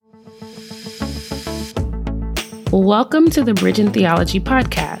Welcome to the Bridge in Theology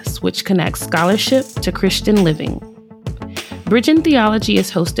podcast, which connects scholarship to Christian living. Bridge in Theology is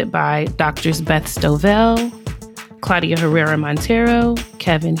hosted by Drs. Beth Stovell, Claudia Herrera Montero,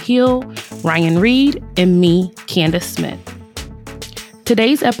 Kevin Hill, Ryan Reed, and me, Candace Smith.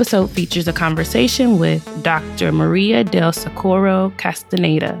 Today's episode features a conversation with Dr. Maria del Socorro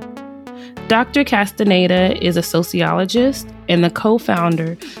Castañeda. Dr. Castañeda is a sociologist and the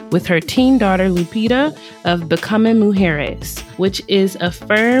co-founder with her teen daughter Lupita of Becoming Mujeres, which is a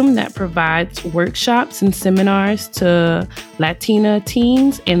firm that provides workshops and seminars to Latina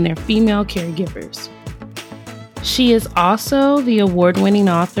teens and their female caregivers. She is also the award-winning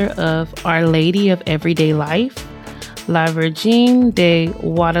author of Our Lady of Everyday Life, La Virgen de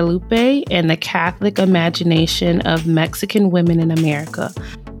Guadalupe, and the Catholic Imagination of Mexican Women in America,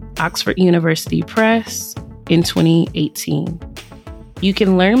 Oxford University Press in 2018. You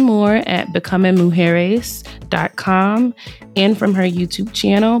can learn more at becomingmujeres.com and from her YouTube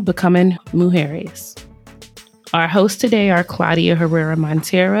channel, Becoming Mujeres. Our hosts today are Claudia Herrera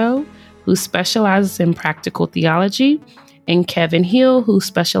Montero, who specializes in practical theology, and Kevin Hill, who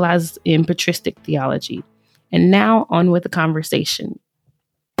specializes in patristic theology. And now on with the conversation.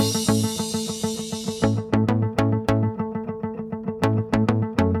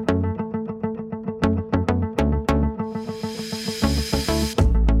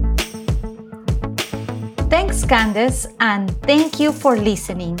 Thanks, Candace, and thank you for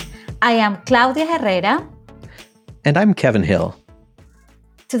listening. I am Claudia Herrera. And I'm Kevin Hill.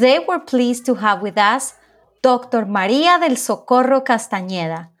 Today, we're pleased to have with us Dr. Maria del Socorro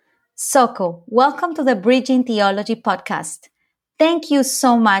Castañeda. Soco, welcome to the Bridge in Theology podcast. Thank you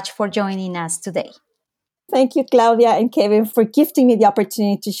so much for joining us today. Thank you, Claudia and Kevin, for gifting me the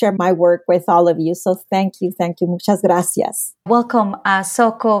opportunity to share my work with all of you. So thank you. Muchas gracias. Welcome,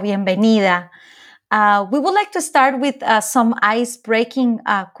 Soco. Bienvenida. We would like to start with some ice-breaking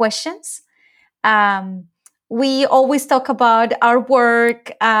questions. We always talk about our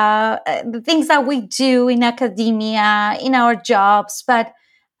work, the things that we do in academia, in our jobs, but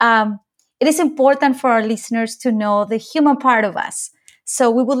it is important for our listeners to know the human part of us.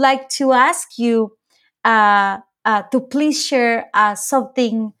 So we would like to ask you to please share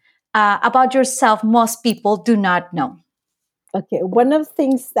something about yourself most people do not know. Okay, one of the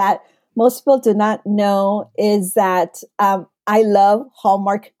things that most people do not know is that I love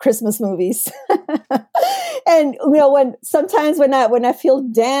Hallmark Christmas movies. And when I feel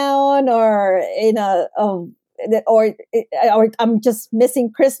down or or I'm just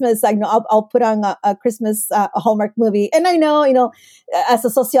missing Christmas, I'll put on a Christmas a Hallmark movie. And I know, as a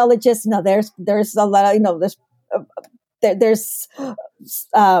sociologist, there's a lot of, there's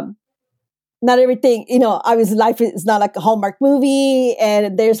not everything, obviously life is not like a Hallmark movie,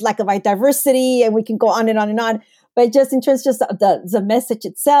 and there's lack of diversity, and we can go on and on and on. But just in terms of just the message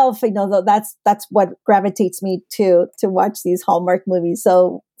itself, that's what gravitates me to watch these Hallmark movies.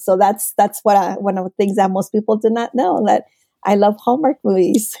 So that's one of the things that most people do not know, that I love Hallmark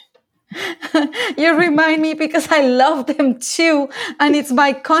movies. You remind me, because I love them too, and it's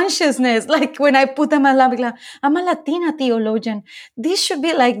my consciousness. Like when I put them, I'm a Latina theologian. This should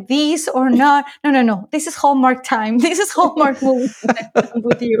be like this or not. No. This is Hallmark time. This is Hallmark movie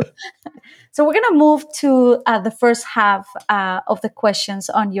with you. So we're gonna move to the first half of the questions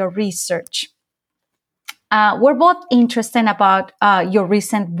on your research. We're both interested about your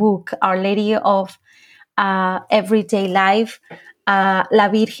recent book, Our Lady of Everyday Life, La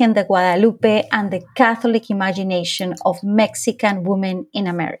Virgen de Guadalupe, and the Catholic Imagination of Mexican Women in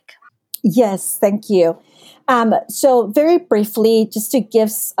America. Yes, thank you. So very briefly, just to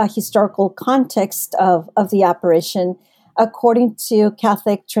give a historical context of the apparition, according to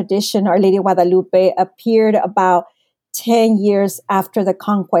Catholic tradition, Our Lady of Guadalupe appeared about 10 years after the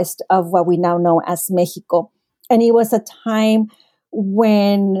conquest of what we now know as Mexico. And it was a time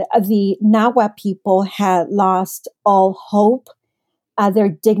when the Nahua people had lost all hope. Their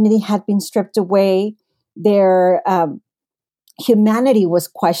dignity had been stripped away. Their humanity was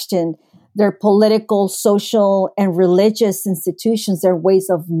questioned. Their political, social, and religious institutions, their ways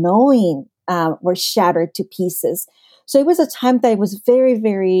of knowing, were shattered to pieces. So it was a time that was very,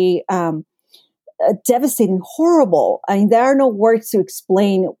 very devastating, horrible. I mean, there are no words to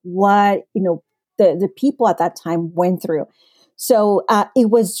explain what the people at that time went through. So it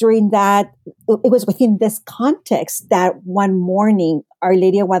was within this context that one morning, Our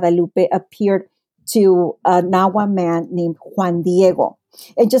Lady of Guadalupe appeared to a Nahua man named Juan Diego.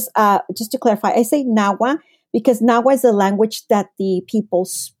 And just to clarify, I say Nahua because Nahua is the language that the people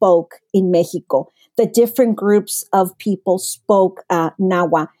spoke in Mexico. The different groups of people spoke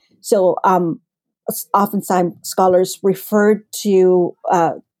Nahua. So oftentimes scholars refer to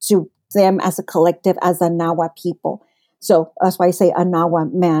them as a collective as the Nahua people. So that's why I say a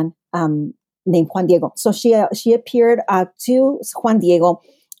Nahua man named Juan Diego. So she appeared to Juan Diego,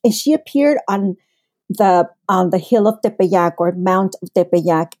 and she appeared on the hill of Tepeyac, or Mount of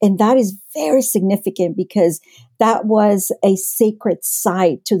Tepeyac. And that is very significant because that was a sacred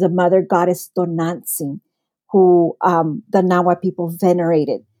site to the mother goddess Tonantzin, who the Nahua people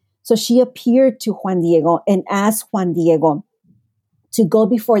venerated. So she appeared to Juan Diego and asked Juan Diego to go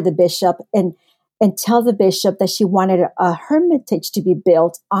before the bishop and tell the bishop that she wanted a hermitage to be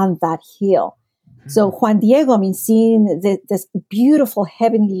built on that hill. So Juan Diego, seeing this beautiful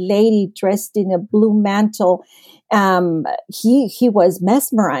heavenly lady dressed in a blue mantle, he was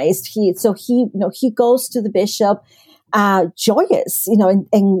mesmerized. He goes to the bishop, joyous,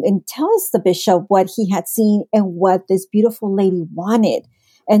 and tells the bishop what he had seen and what this beautiful lady wanted.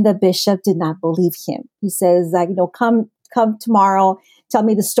 And the bishop did not believe him. He says, come tomorrow, tell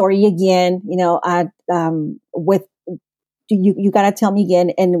me the story again. You got to tell me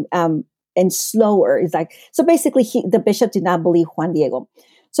again, and slower. It's like, so basically the bishop did not believe Juan Diego.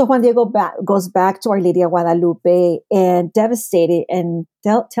 So Juan Diego goes back to Our Lady of Guadalupe and devastated, and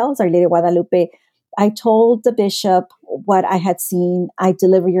tells Our Lady of Guadalupe, I told the bishop what I had seen. I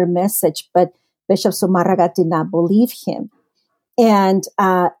deliver your message, but Bishop Zumárraga did not believe him. And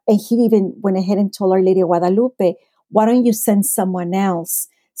he even went ahead and told Our Lady of Guadalupe, why don't you send someone else,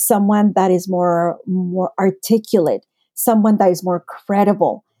 someone that is more articulate, someone that is more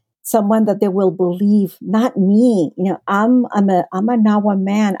credible, someone that they will believe, not me. I'm a Nahua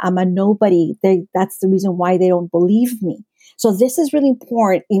man. I'm a nobody. That's the reason why they don't believe me. So this is really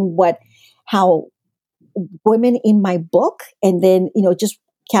important in how women in my book, and then, just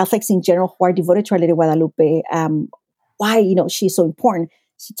Catholics in general who are devoted to Our Lady of Guadalupe, why, she's so important.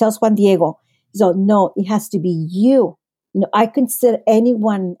 She tells Juan Diego, so no, it has to be you. I consider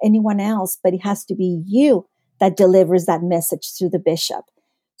anyone else, but it has to be you that delivers that message to the bishop.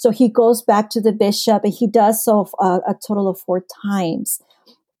 So he goes back to the bishop, and he does so a total of 4 times.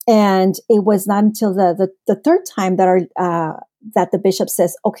 And it was not until the third time that the bishop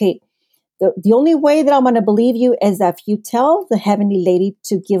says, okay, the only way that I'm going to believe you is that if you tell the heavenly lady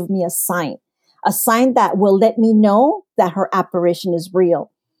to give me a sign that will let me know that her apparition is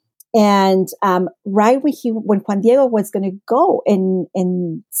real. And right when Juan Diego was going to go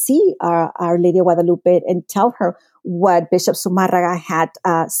and see Our Lady of Guadalupe and tell her what Bishop Zumárraga had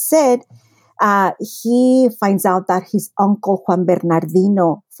said, he finds out that his uncle Juan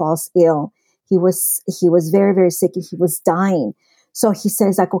Bernardino falls ill. He was very, very sick, and he was dying. So he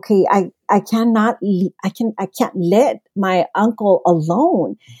says, like, okay, I can't let my uncle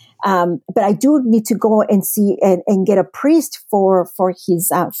alone. But I do need to go and see and get a priest for his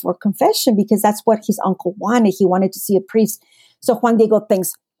for confession, because that's what his uncle wanted. He wanted to see a priest. So Juan Diego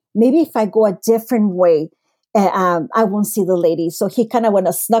thinks, maybe if I go a different way, I won't see the lady. So he kind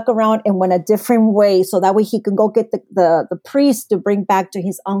of snuck around and went a different way, so that way he can go get the priest to bring back to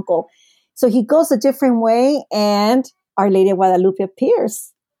his uncle. So he goes a different way, and Our Lady of Guadalupe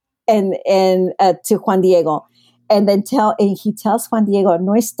appears and to Juan Diego. And then he tells Juan Diego,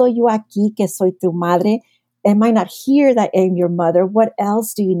 no estoy yo aquí, que soy tu madre. Am I not here that I am your mother? What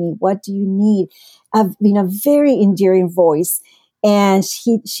else do you need? What do you need? A very endearing voice. And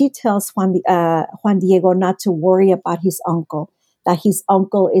she tells Juan Diego not to worry about his uncle, that his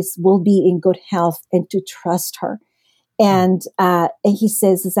uncle will be in good health, and to trust her. And he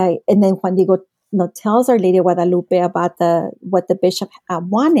says, and then Juan Diego tells Our Lady of Guadalupe about what the bishop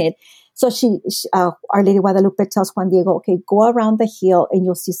wanted. So Our Lady of Guadalupe tells Juan Diego, okay, go around the hill and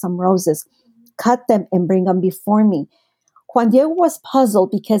you'll see some roses. Cut them and bring them before me. Juan Diego was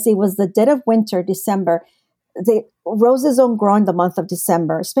puzzled because it was the dead of winter, December. The roses don't grow in the month of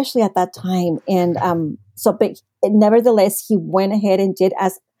December, especially at that time. And but nevertheless, he went ahead and did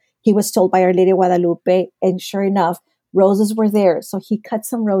as he was told by Our Lady of Guadalupe. And sure enough, roses were there. So he cut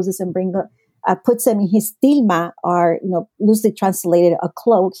some roses and puts them in his tilma, or, loosely translated,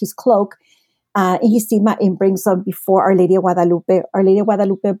 his cloak, in his tilma, and brings them before Our Lady of Guadalupe. Our Lady of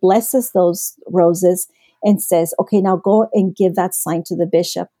Guadalupe blesses those roses and says, okay, now go and give that sign to the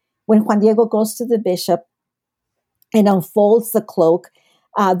bishop. When Juan Diego goes to the bishop and unfolds the cloak,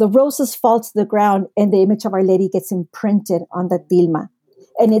 the roses fall to the ground, and the image of Our Lady gets imprinted on the tilma.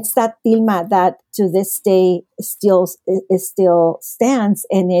 And it's that tilma that to this day still stands,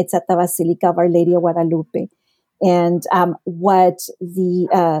 and it's at the Basilica of Our Lady of Guadalupe. And what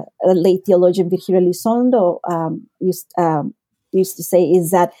the late theologian Virgilio Elizondo used to say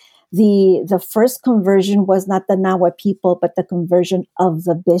is that the first conversion was not the Nahua people, but the conversion of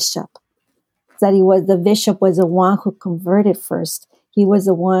the bishop. that the bishop was the one who converted first. He was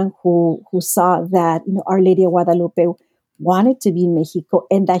the one who saw that, Our Lady of Guadalupe wanted to be in Mexico,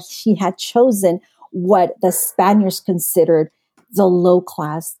 and that she had chosen what the Spaniards considered the low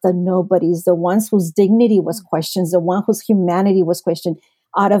class, the nobodies, the ones whose dignity was questioned, the one whose humanity was questioned.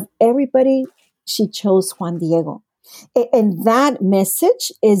 Out of everybody, she chose Juan Diego. And that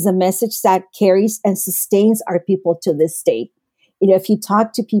message is a message that carries and sustains our people to this day. If you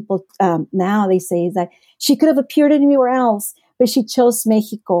talk to people now, they say that she could have appeared anywhere else, but she chose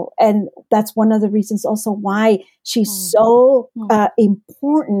Mexico. And that's one of the reasons also why she's so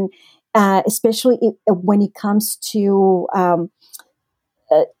important, especially when it comes to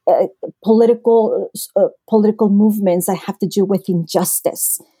political movements that have to do with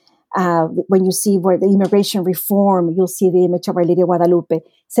injustice. When you see where the immigration reform, you'll see the image of Our Lady of Guadalupe.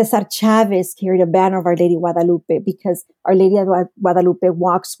 Cesar Chavez carried a banner of Our Lady of Guadalupe because Our Lady of Guadalupe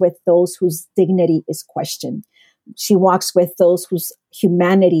walks with those whose dignity is questioned. She walks with those whose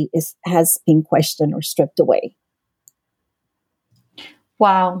humanity has been questioned or stripped away.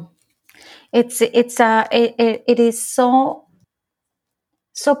 Wow, it is so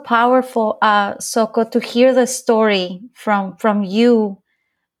powerful, Soko, to hear the story from you.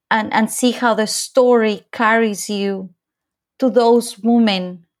 And see how the story carries you to those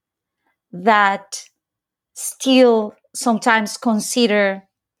women that still sometimes consider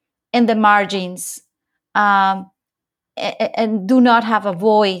in the margins, and do not have a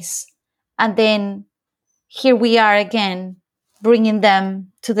voice. And then here we are again, bringing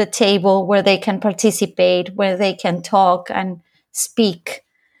them to the table where they can participate, where they can talk and speak.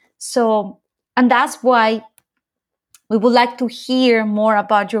 So, and that's why we would like to hear more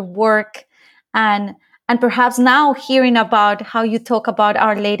about your work, and perhaps now hearing about how you talk about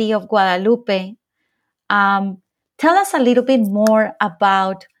Our Lady of Guadalupe. Tell us a little bit more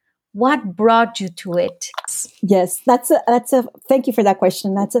about what brought you to it. Yes, that's a thank you for that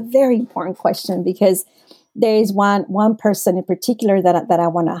question. That's a very important question, because there is one person in particular that I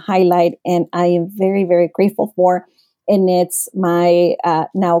want to highlight, and I am very, very grateful for, and it's my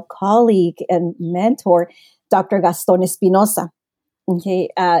now colleague and mentor, Dr. Gaston Espinosa. Okay,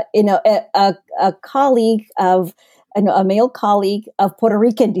 a colleague of a male colleague of Puerto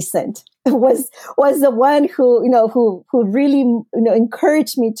Rican descent was the one who really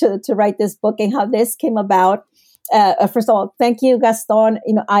encouraged me to write this book, and how this came about. First of all, thank you, Gaston.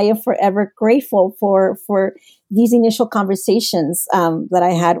 I am forever grateful for these initial conversations that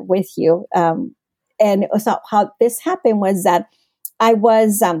I had with you. And so how this happened was that I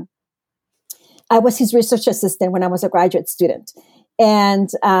was his research assistant when I was a graduate student. And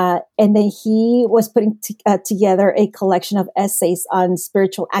then he was putting together a collection of essays on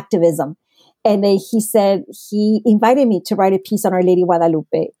spiritual activism. And then he invited me to write a piece on Our Lady of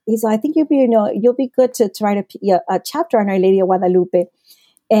Guadalupe. He said, I think you'll be good to write a chapter on Our Lady of Guadalupe.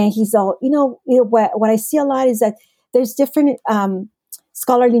 And he's all, what I see a lot is that there's different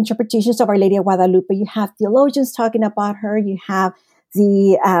scholarly interpretations of Our Lady of Guadalupe. You have theologians talking about her. You have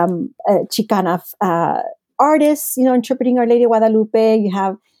the Chicana artists, interpreting Our Lady of Guadalupe. You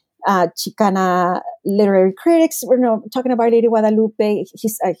have Chicana literary critics, talking about Our Lady of Guadalupe.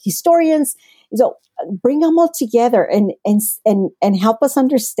 Historians. So bring them all together and help us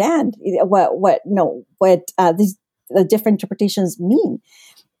understand what these the different interpretations mean.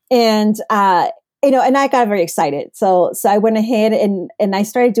 And and I got very excited. So I went ahead and I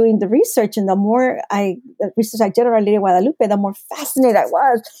started doing the research. And the more research I did on Our Lady of Guadalupe, the more fascinated I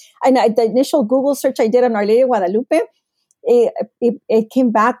was. And the initial Google search I did on Our Lady of Guadalupe, it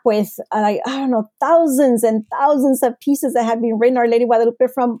came back with thousands and thousands of pieces that had been written on Our Lady of Guadalupe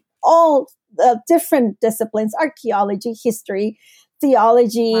from all different disciplines: archaeology, history,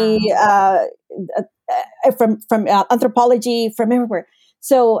 theology, from anthropology, from everywhere.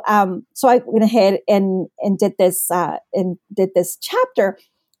 So I went ahead and did this chapter,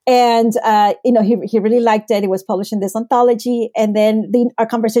 and he really liked it. It was published in this anthology, and then our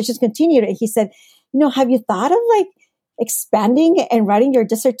conversations continued. And he said, have you thought of expanding and writing your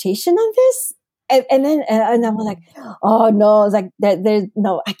dissertation on this? And I'm like, oh no, it's like there's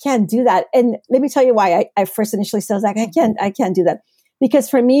no, I can't do that. And let me tell you why. I first initially said, I can't do that. Because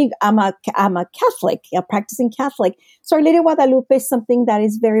for me, I'm a Catholic, a practicing Catholic. So Our Lady of Guadalupe is something that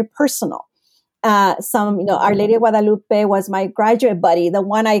is very personal. Our Lady of Guadalupe was my graduate buddy, the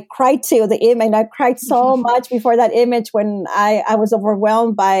one I cried to, the image. I cried so much before that image when I was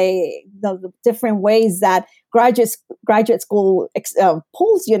overwhelmed by the different ways that graduate school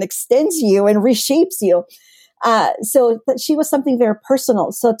pulls you and extends you and reshapes you. So she was something very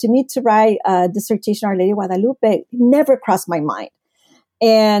personal. So to me, to write a dissertation on Our Lady of Guadalupe never crossed my mind.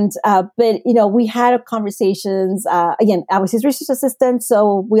 And, but, we had conversations, again, I was his research assistant.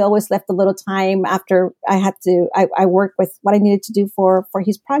 So we always left a little time after I worked with what I needed to do for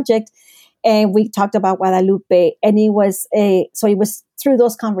his project. And we talked about Guadalupe, and it was through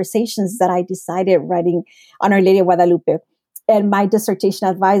those conversations that I decided writing on Our Lady of Guadalupe. And my dissertation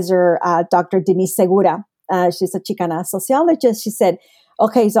advisor, Dr. Denise Segura, she's a Chicana sociologist. She said,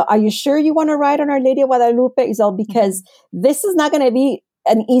 okay, so are you sure you want to write on Our Lady of Guadalupe? So because this is not going to be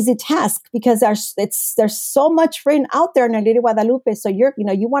an easy task, because there's so much written out there on Our Lady of Guadalupe. So you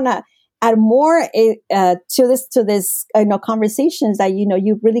want to add more to this conversations that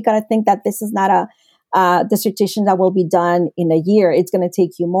you really got to think that this is not a dissertation that will be done in a year. It's going to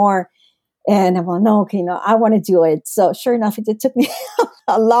take you more. And I'm like, no, okay, no, I want to do it. So sure enough, it took me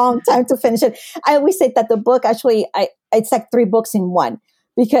a long time to finish it. I always say that the book actually, it's like 3 books in one,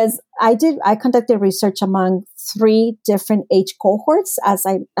 because I conducted research among 3 different age cohorts as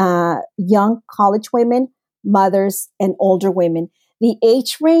young college women, mothers, and older women. The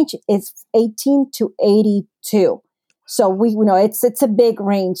age range is 18 to 82. So it's a big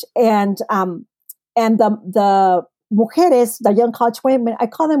range. And the mujeres, the young college women, I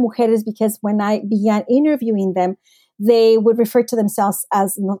call them mujeres because when I began interviewing them, they would refer to themselves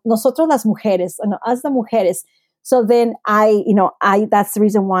as nosotros las mujeres, as the mujeres. So then that's the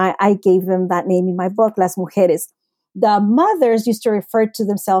reason why I gave them that name in my book, Las Mujeres. The mothers used to refer to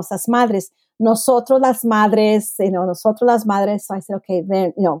themselves as madres, nosotros las madres, nosotros las madres. So I said, okay,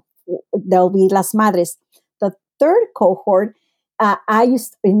 then, there'll be las madres. The third cohort, I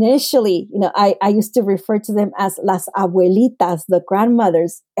used to refer to them as las abuelitas, the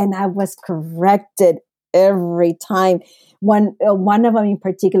grandmothers, and I was corrected every time. One of them in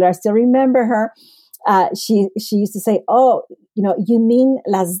particular, I still remember her. She used to say, "Oh, you mean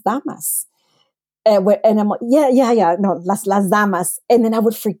las damas?" And I'm like, yeah, no, las damas. And then I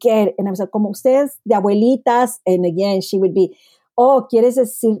would forget, and I was like, "Como ustedes de abuelitas?" And again, she would be, "Oh, quieres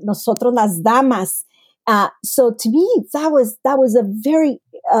decir nosotros las damas?" So to me, that was a very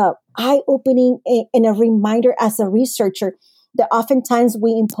eye-opening and a reminder as a researcher that oftentimes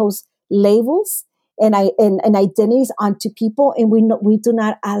we impose labels and identities onto people, and we do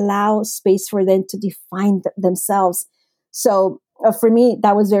not allow space for them to define themselves. So for me,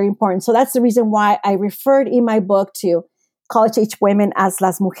 that was very important. So that's the reason why I referred in my book to college-age women as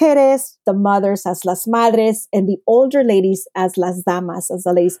las mujeres, the mothers as las madres, and the older ladies as las damas, as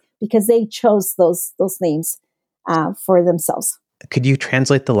the ladies, because they chose those names for themselves. Could you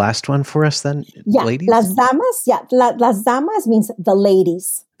translate the last one for us then? Yeah, ladies? Las damas. Yeah, las damas means the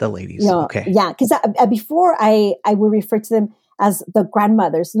ladies. The ladies. Okay. Yeah, because before I would refer to them as the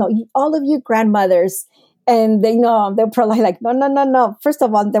grandmothers. No, all of you grandmothers. And they're probably like, no. First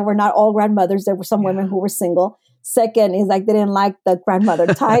of all, they were not all grandmothers. There were some women who were single. Second is like they didn't like the grandmother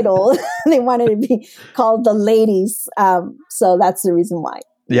title. They wanted to be called the ladies. So that's the reason why.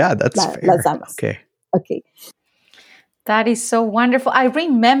 Yeah, that's fair. Okay. That is so wonderful. I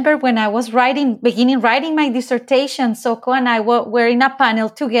remember when I was beginning writing my dissertation, Soco and I were in a panel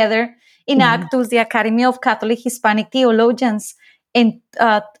together in Actus, the Academy of Catholic Hispanic Theologians. And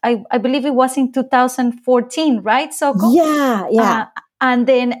I believe it was in 2014, right, Soco? Yeah. And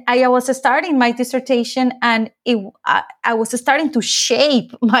then I was starting my dissertation, and I was starting to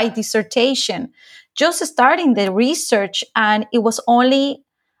shape my dissertation, just starting the research, and it was only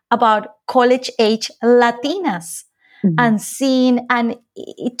about college-age Latinas. Mm-hmm. And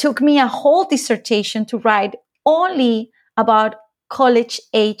it took me a whole dissertation to write only about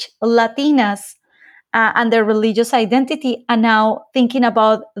college-age Latinas and their religious identity. And now thinking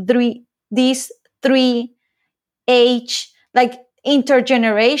about these 3 age, like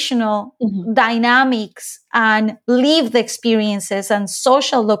intergenerational dynamics and lived experiences and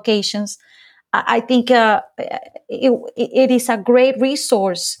social locations, I think it is a great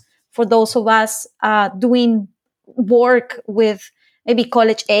resource for those of us doing work with maybe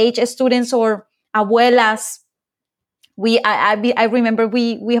college age students or abuelas. I remember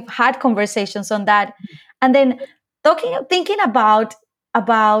we have had conversations on that, and then thinking about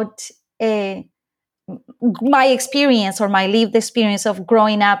my experience or my lived experience of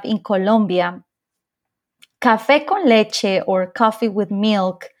growing up in Colombia. Café con leche or coffee with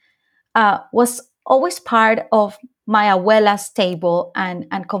milk was always part of my abuela's table and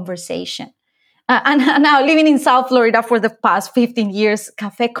conversation. And now living in South Florida for the past 15 years,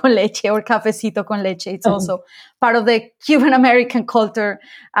 café con leche or cafecito con leche, it's also part of the Cuban American culture,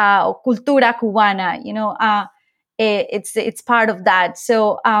 cultura cubana, it's part of that.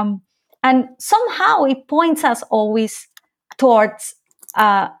 So, and somehow it points us always towards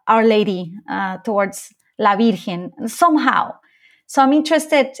Our Lady, towards La Virgen, somehow. So I'm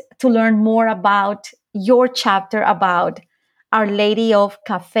interested to learn more about your chapter about Our Lady of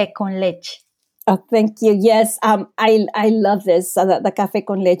Café con Leche. Oh, thank you. Yes, I love this, the café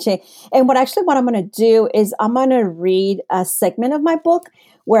con leche. And what I'm going to do is I'm going to read a segment of my book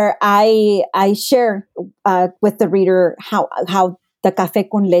where I share with the reader how the café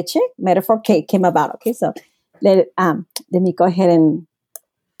con leche metaphor came about. Okay, so let me go ahead and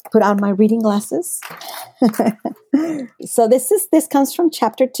put on my reading glasses. So this comes from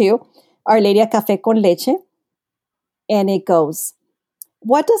chapter 2, Our Lady of Café con Leche, and it goes.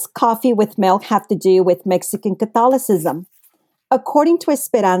 What does coffee with milk have to do with Mexican Catholicism? According to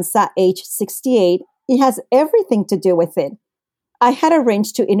Esperanza, age 68, it has everything to do with it. I had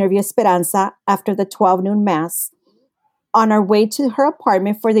arranged to interview Esperanza after the 12 noon mass. On our way to her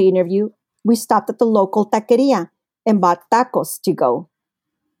apartment for the interview, we stopped at the local taqueria and bought tacos to go.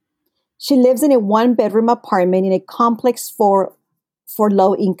 She lives in a one-bedroom apartment in a complex for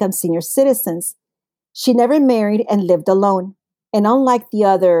low-income senior citizens. She never married and lived alone. And unlike the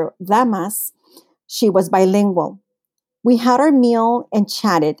other damas, she was bilingual. We had our meal and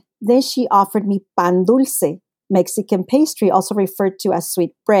chatted. Then she offered me pan dulce, Mexican pastry, also referred to as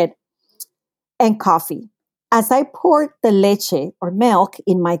sweet bread, and coffee. As I poured the leche or milk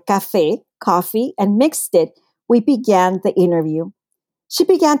in my coffee, and mixed it, we began the interview. She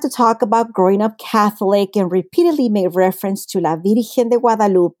began to talk about growing up Catholic and repeatedly made reference to La Virgen de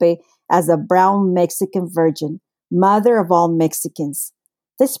Guadalupe as a brown Mexican virgin, mother of all Mexicans.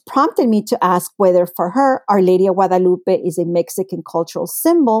 This prompted me to ask whether for her, Our Lady of Guadalupe is a Mexican cultural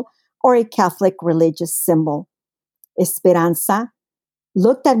symbol or a Catholic religious symbol. Esperanza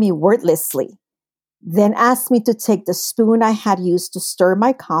looked at me wordlessly, then asked me to take the spoon I had used to stir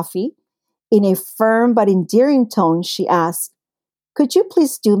my coffee. In a firm but endearing tone, she asked, "Could you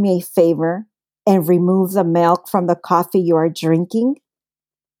please do me a favor and remove the milk from the coffee you are drinking?"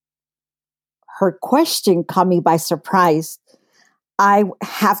 Her question caught me by surprise. I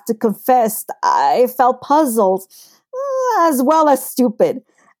have to confess, I felt puzzled as well as stupid.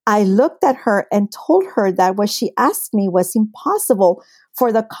 I looked at her and told her that what she asked me was impossible,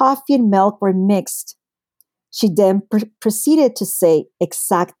 for the coffee and milk were mixed. She then proceeded to say,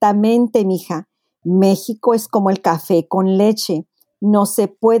 "Exactamente, mija. México es como el café con leche. No se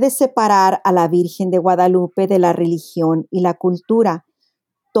puede separar a la Virgen de Guadalupe de la religión y la cultura.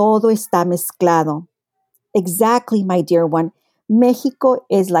 Todo está mezclado." Exactly, my dear one. Mexico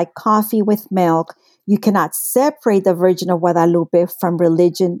is like coffee with milk. You cannot separate the Virgin of Guadalupe from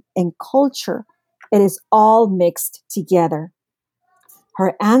religion and culture. It is all mixed together.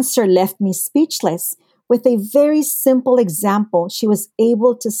 Her answer left me speechless. With a very simple example, she was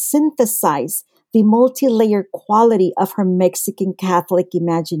able to synthesize the multi-layered quality of her Mexican Catholic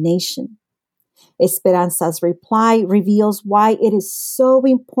imagination. Esperanza's reply reveals why it is so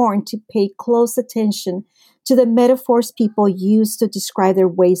important to pay close attention to the metaphors people use to describe their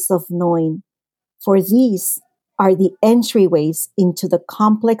ways of knowing, for these are the entryways into the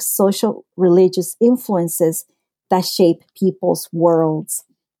complex social religious influences that shape people's worlds.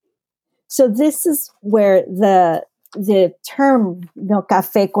 So this is where the term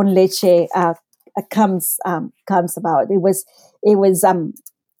café con leche comes about. It was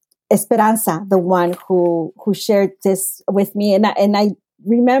Esperanza, the one who shared this with me, and I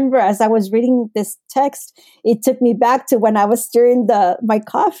remember as I was reading this text, it took me back to when I was stirring my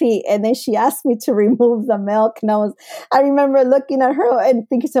coffee, and then she asked me to remove the milk, and I remember looking at her and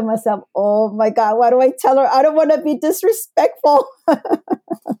thinking to myself, "Oh my God, what do I tell her? I don't want to be disrespectful."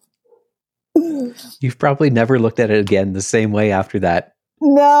 You've probably never looked at it again the same way after that.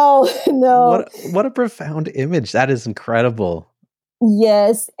 No. What a profound image. That is incredible.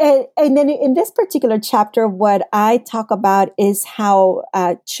 Yes. And then in this particular chapter, what I talk about is how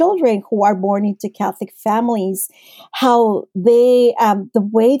children who are born into Catholic families, how they, the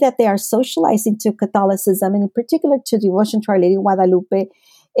way that they are socialized into Catholicism, and in particular to devotion to Our Lady of Guadalupe,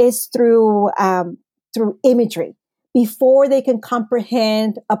 is through imagery. Before they can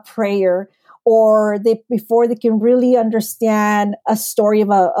comprehend a prayer, or before they can really understand a story of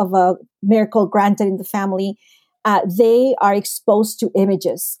a miracle granted in the family, they are exposed to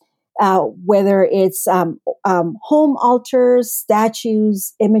images, whether it's home altars,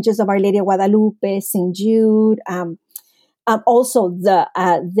 statues, images of Our Lady of Guadalupe, St. Jude. Also,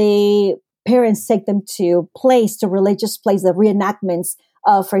 the parents take them to religious plays, the reenactments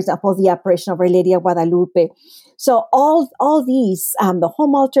of, for example, the apparition of Our Lady of Guadalupe. So all these, the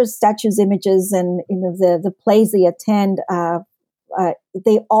home altars, statues, images, and the plays they attend,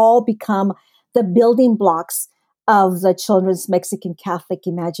 they all become the building blocks of the children's Mexican Catholic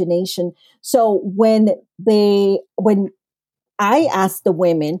imagination. So when I asked the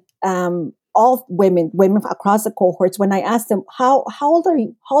women, all women across the cohorts, when I asked them, how old are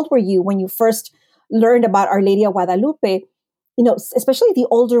you? How old were you when you first learned about Our Lady of Guadalupe? You know, especially the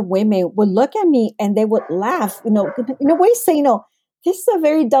older women would look at me and they would laugh, you know, in a way say, you know, this is a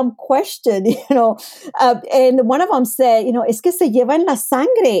very dumb question, you know. And one of them said, you know, es que se lleva en la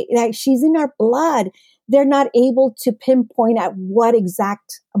sangre, like she's in our blood. They're not able to pinpoint at what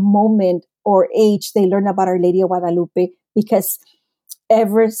exact moment or age they learn about Our Lady of Guadalupe, because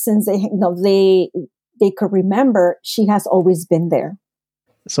ever since they could remember, she has always been there.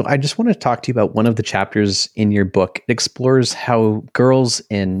 So I just want to talk to you about one of the chapters in your book. It explores how girls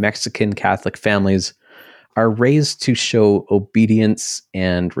in Mexican Catholic families are raised to show obedience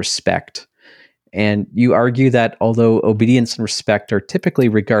and respect. And you argue that although obedience and respect are typically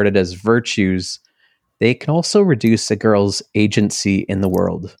regarded as virtues, they can also reduce a girl's agency in the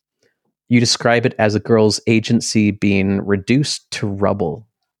world. You describe it as a girl's agency being reduced to rubble.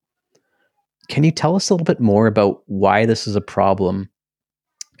 Can you tell us a little bit more about why this is a problem,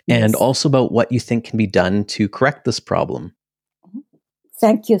 and also about what you think can be done to correct this problem?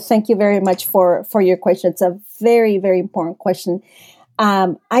 Thank you. Thank you very much for your question. It's a very, very important question.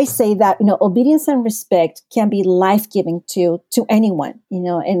 I say that, you know, obedience and respect can be life-giving to anyone, you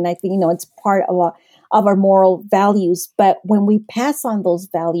know, and I think, you know, it's part of our moral values. But when we pass on those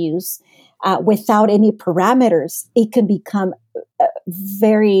values without any parameters, it can become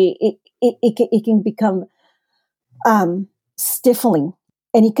it can become stifling.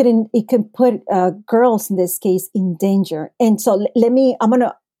 And it can put girls in this case in danger. And so I'm going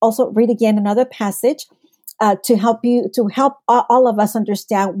to also read again another passage to help all of us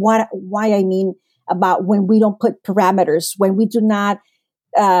understand why I mean about when we don't put parameters, when we do not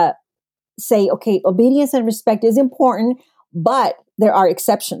say, okay, obedience and respect is important, but there are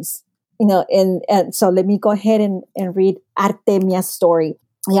exceptions, you know. And so let me go ahead and read Artemia's story.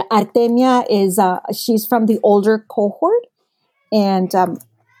 Yeah, Artemia is she's from the older cohort. And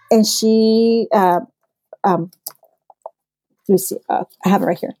she, let me see, I have it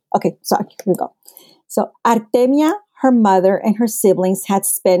right here. Okay, so here we go. So Artemia, her mother, and her siblings had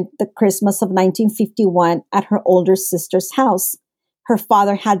spent the Christmas of 1951 at her older sister's house. Her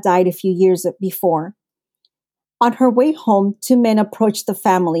father had died a few years before. On her way home, two men approached the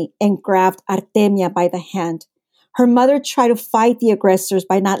family and grabbed Artemia by the hand. Her mother tried to fight the aggressors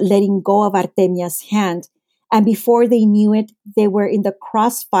by not letting go of Artemia's hand. And before they knew it, they were in the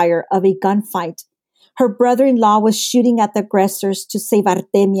crossfire of a gunfight. Her brother-in-law was shooting at the aggressors to save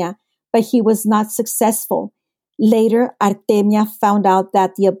Artemia, but he was not successful. Later, Artemia found out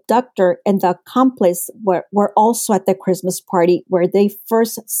that the abductor and the accomplice were also at the Christmas party where they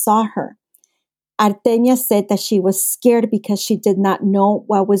first saw her. Artemia said that she was scared because she did not know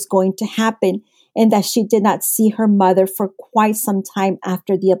what was going to happen and that she did not see her mother for quite some time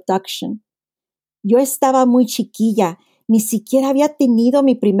after the abduction. Yo estaba muy chiquilla, ni siquiera había tenido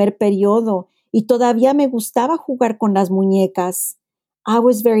mi primer periodo y todavía me gustaba jugar con las muñecas. I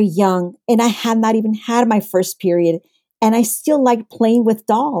was very young and I had not even had my first period and I still liked playing with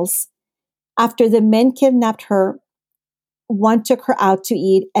dolls. After the men kidnapped her, one took her out to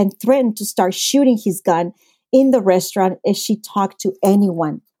eat and threatened to start shooting his gun in the restaurant if she talked to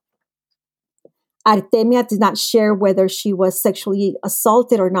anyone. Artemia did not share whether she was sexually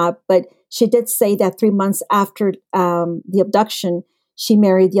assaulted or not, but she did say that 3 months after the abduction, she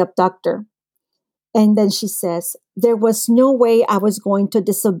married the abductor. And then she says, there was no way I was going to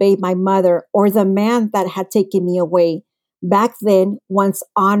disobey my mother or the man that had taken me away. Back then, one's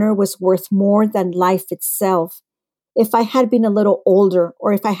honor was worth more than life itself. If I had been a little older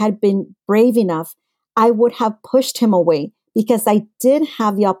or if I had been brave enough, I would have pushed him away because I did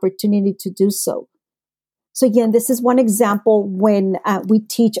have the opportunity to do so. So again, this is one example when we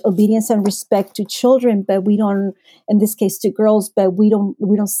teach obedience and respect to children, but we don't, in this case to girls, but we don't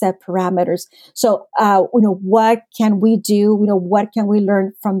set parameters. So, what can we do? What can we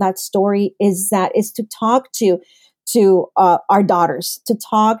learn from that story is to talk to our daughters, to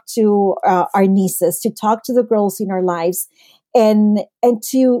talk to our nieces, to talk to the girls in our lives, and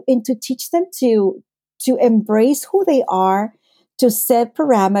to teach them to embrace who they are, to set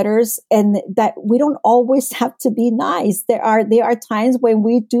parameters, and that we don't always have to be nice. There are times when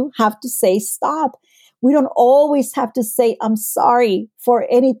we do have to say stop. We don't always have to say I'm sorry for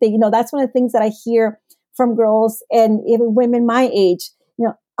anything. That's one of the things that I hear from girls and even women my age.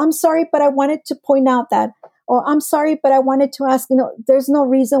 I'm sorry, but I wanted to point out that, or I'm sorry, but I wanted to ask. There's no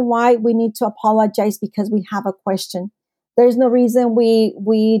reason why we need to apologize because we have a question. There's no reason we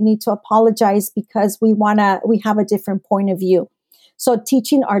need to apologize because we have a different point of view. So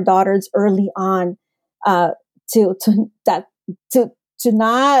teaching our daughters early on to that to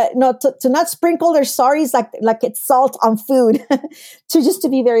not to not sprinkle their saris like it's salt on food, to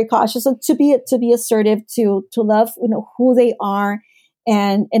be very cautious and to be assertive, to love who they are,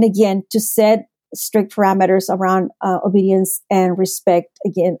 and again to set strict parameters around obedience and respect.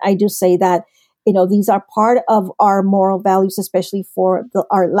 Again, I do say that these are part of our moral values, especially for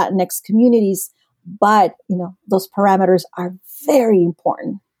our Latinx communities. But those parameters are very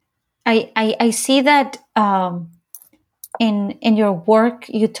important. I see that in your work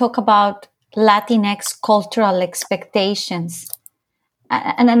you talk about Latinx cultural expectations,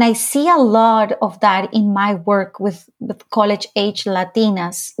 and I see a lot of that in my work with college age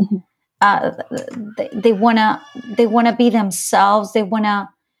Latinas. Mm-hmm. They wanna be themselves. They wanna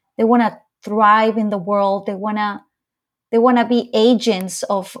thrive in the world. They wanna be agents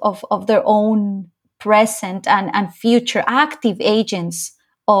of their own present and future, active agents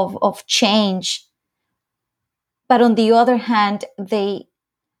of change. But on the other hand, they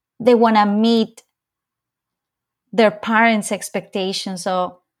wanna meet their parents' expectations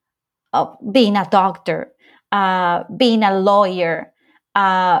of being a doctor, being a lawyer,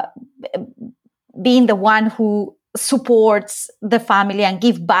 being the one who supports the family and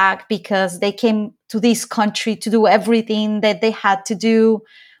give back because they came to this country to do everything that they had to do,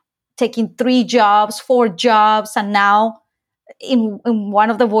 taking 3 jobs, 4 jobs. And now in one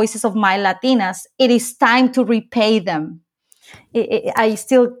of the voices of my Latinas, it is time to repay them. I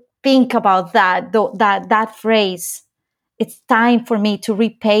still think about that phrase. It's time for me to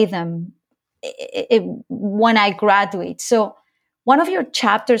repay them when I graduate. So one of your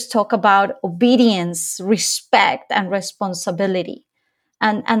chapters talk about obedience, respect, and responsibility.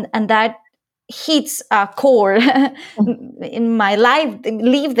 And that hits a core in my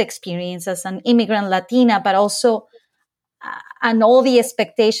lived experience as an immigrant Latina, but also and all the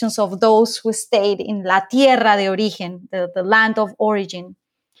expectations of those who stayed in La Tierra de Origen, the land of origin.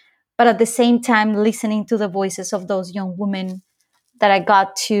 But at the same time, listening to the voices of those young women that I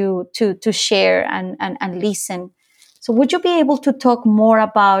got to share and listen. So would you be able to talk more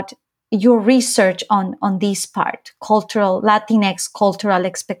about your research on this part, Latinx cultural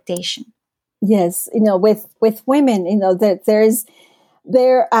expectation? Yes, with women,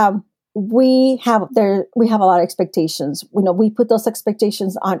 we have a lot of expectations. We put those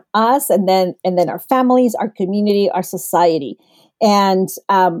expectations on us, and then our families, our community, our society, and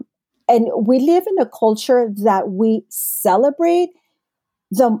we live in a culture that we celebrate.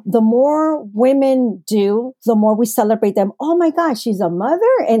 The more women do, the more we celebrate them. Oh my gosh, she's a mother,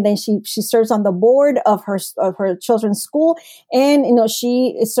 and then she serves on the board of her children's school, and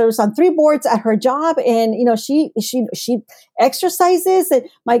she serves on 3 boards at her job, and she exercises, and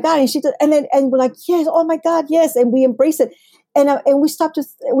my God, and and we're like, yes, oh my God, yes, and we embrace it, and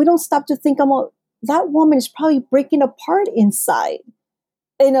we don't stop to think about that woman is probably breaking apart inside.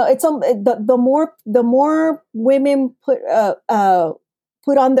 It's the more women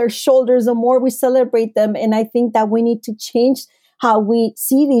put on their shoulders, the more we celebrate them. And I think that we need to change how we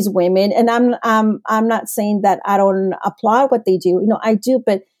see these women. And I'm not saying that I don't applaud what they do. I do,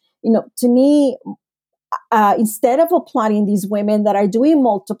 but to me, instead of applauding these women that are doing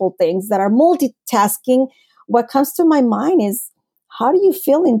multiple things, that are multitasking, what comes to my mind is, how do you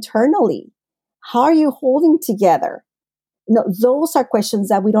feel internally? How are you holding together? Those are questions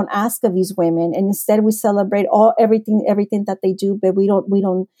that we don't ask of these women, and instead we celebrate everything that they do, but we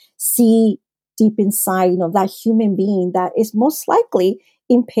don't see deep inside, that human being that is most likely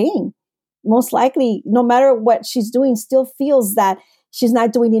in pain, most likely, no matter what she's doing, still feels that she's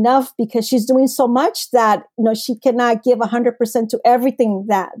not doing enough because she's doing so much that she cannot give 100% to everything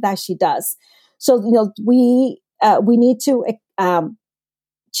that she does. So we need to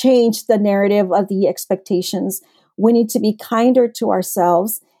change the narrative of the expectations. We need to be kinder to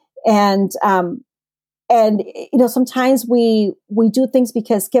ourselves. And sometimes we do things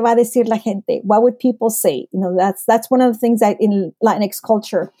because ¿qué va a decir la gente? What would people say? That's one of the things that in Latinx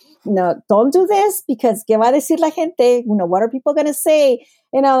culture, don't do this because ¿qué va a decir la gente? What are people going to say?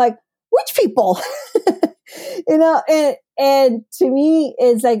 Like, which people? And to me,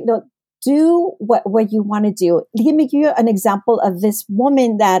 it's like, do what you want to do. Let me give you an example of this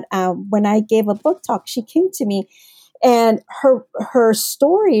woman that when I gave a book talk, she came to me, and her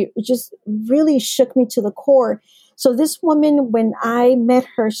story just really shook me to the core. So this woman, when I met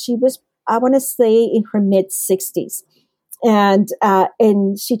her, she was, I want to say, in her mid-60s, and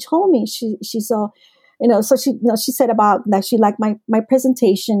she told me she saw, so she said about that she liked my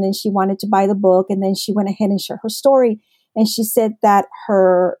presentation and she wanted to buy the book, and then she went ahead and shared her story, and she said that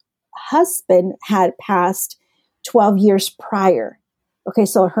her husband had passed 12 years prior. Okay,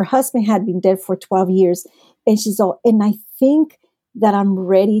 so her husband had been dead for 12 years. And she's all, and I think that I'm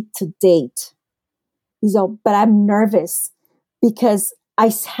ready to date. He's all, but I'm nervous because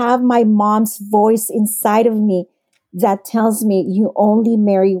I have my mom's voice inside of me that tells me you only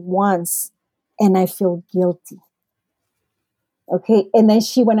marry once, and I feel guilty. Okay. And then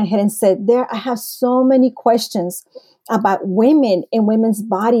she went ahead and said, I have so many questions about women and women's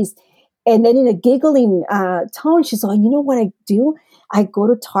bodies. And then in a giggling tone, she's like, you know what I do? I go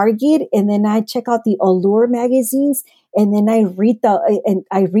to Target and then I check out the Allure magazines, and then I read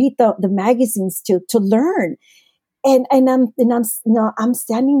the magazines to learn. And I'm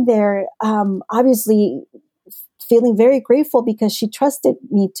standing there, obviously feeling very grateful because she trusted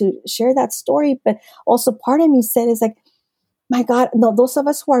me to share that story. But also part of me said, is like, my God, no, those of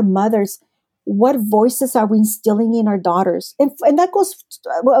us who are mothers, what voices are we instilling in our daughters? And that goes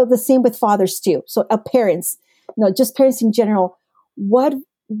the same with fathers too. So parents, just parents in general. What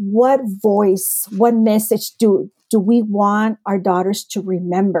voice, what message do we want our daughters to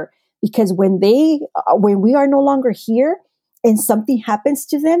remember? Because when we are no longer here and something happens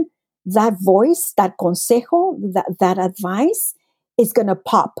to them, that voice, that consejo, that advice is going to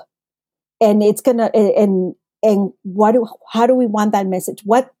pop, and it's going to, and how do we want that message?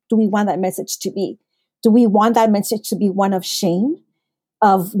 What do we want that message to be? Do we want that message to be one of shame,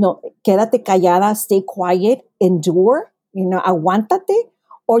 of no, quédate callada, stay quiet, endure, aguántate?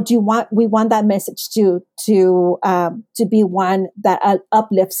 Or we want that message to be one that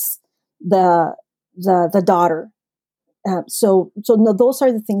uplifts the daughter? So no, those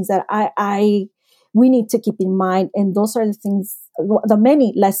are the things that we need to keep in mind, and those are the things, the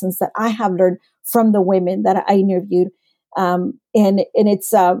many lessons that I have learned from the women that I interviewed, and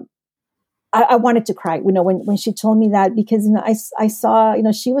it's I wanted to cry, when she told me that, because I saw,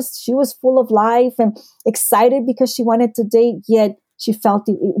 she was full of life and excited because she wanted to date, yet she felt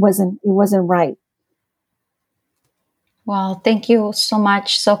it wasn't right. Well, thank you so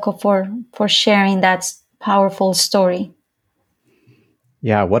much, Soko, for sharing that powerful story.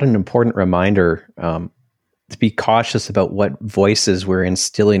 Yeah, what an important reminder to be cautious about what voices we're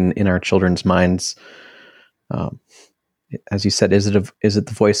instilling in our children's minds. As you said, is it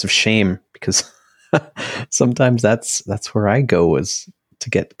the voice of shame? Because sometimes that's where I go, is to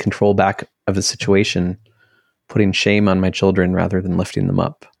get control back of the situation, putting shame on my children rather than lifting them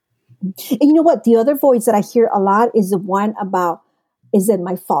up. And you know what? The other voice that I hear a lot is the one about, is it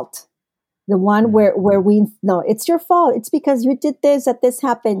my fault? The one where we no, it's your fault. It's because you did this, that this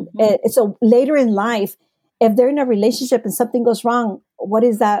happened. Mm-hmm. So later in life, if they're in a relationship and something goes wrong, what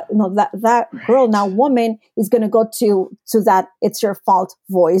is that? That girl, now woman, is going to go to that it's your fault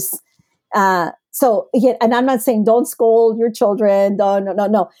voice. So yeah, and I'm not saying don't scold your children.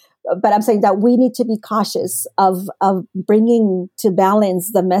 No. But I'm saying that we need to be cautious of bringing to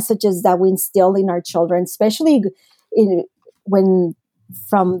balance the messages that we instill in our children, especially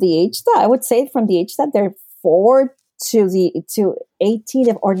from the age that they're 4 to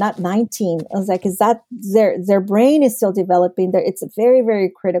 18 or not 19. I was like, is that their brain is still developing? It's very,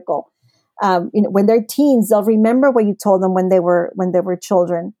 very critical. When they're teens, they'll remember what you told them when they were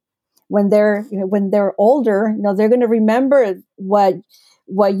children. When they're older, they're going to remember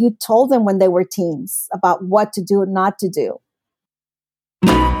what you told them when they were teens about what to do and not to do.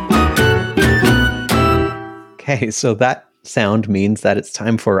 Okay, so that sound means that it's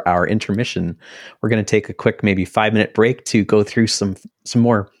time for our intermission. We're going to take a quick, maybe 5-minute break to go through some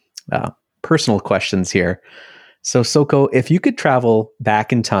more personal questions here. So Soko, if you could travel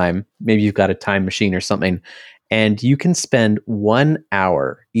back in time, maybe you've got a time machine or something, and you can spend 1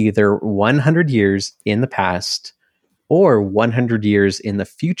 hour, either 100 years in the past or 100 years in the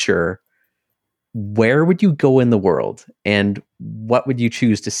future, where would you go in the world, and what would you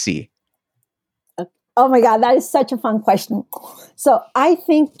choose to see? Oh my God, that is such a fun question. So I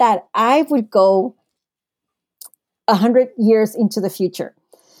think that I would go 100 years into the future.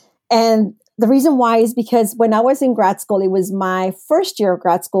 And the reason why is because when I was in grad school, it was my first year of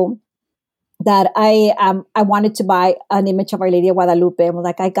grad school, that I wanted to buy an image of Our Lady of Guadalupe. I'm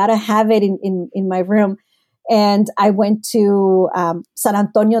like, I got to have it in my room. And I went to San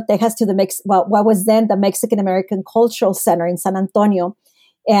Antonio, Texas, to what was then the Mexican American Cultural Center in San Antonio.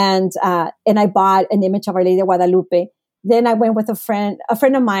 And I bought an image of Our Lady of Guadalupe. Then I went with a friend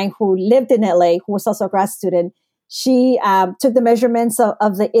of mine who lived in LA, who was also a grad student. She took the measurements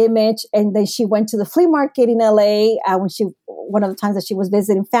of the image, and then she went to the flea market in LA one of the times that she was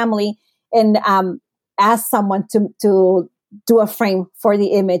visiting family, and asked someone to do a frame for the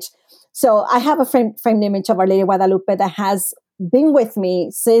image. So I have a framed image of Our Lady of Guadalupe that has been with me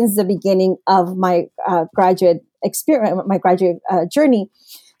since the beginning of my graduate experience, my graduate journey.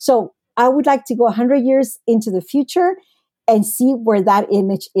 So I would like to go 100 years into the future and see where that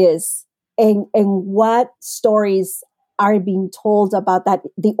image is and what stories are being told about that,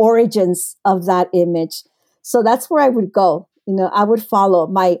 the origins of that image. So that's where I would go. I would follow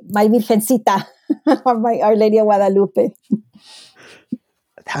my Virgencita or my Our Lady of Guadalupe.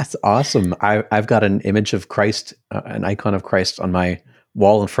 That's awesome. I've got an image of Christ, an icon of Christ on my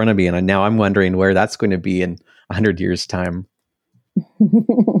wall in front of me. And now I'm wondering where that's going to be in 100 years' time.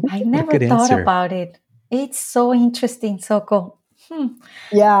 I never thought about it. It's so interesting, Soko.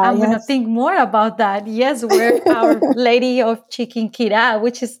 Yeah, I'm going to think more about that. Yes, where Our Lady of Chiquinquirá,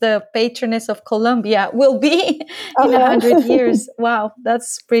 which is the patroness of Colombia, will be in 100 years. Wow,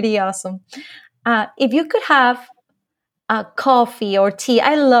 that's pretty awesome. If you could have coffee or tea,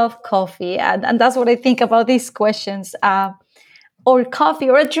 I love coffee, and that's what I think about these questions. Or coffee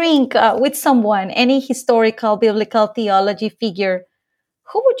or a drink with someone, any historical, biblical, theology figure,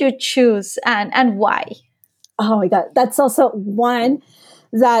 who would you choose and why? Oh my God, that's also one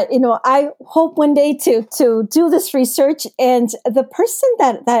that, I hope one day to do this research. And the person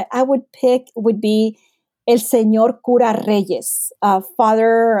that I would pick would be El Señor Cura Reyes,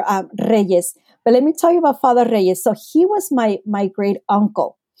 Father Reyes. But let me tell you about Father Reyes. So he was my great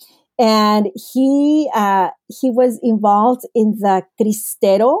uncle. And he was involved in the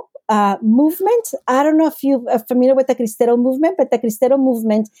Cristero movement. I don't know if you are familiar with the Cristero movement, but the Cristero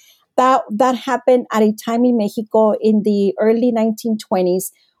movement, that happened at a time in Mexico in the early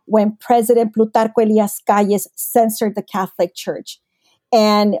 1920s when President Plutarco Elias Calles censored the Catholic Church,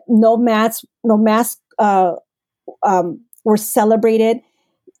 and no mass were celebrated.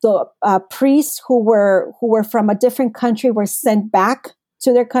 The priests who were from a different country were sent back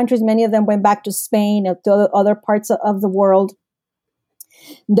to their countries. Many of them went back to Spain and to other parts of the world.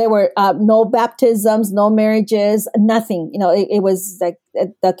 There were no baptisms, no marriages, nothing. It was like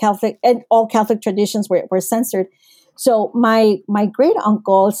the Catholic, and all Catholic traditions were censored. So my great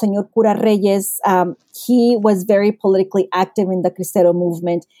uncle, Señor Cura Reyes, he was very politically active in the Cristero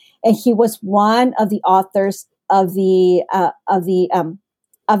movement, and he was one of the authors of the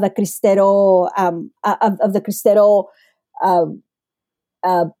Cristero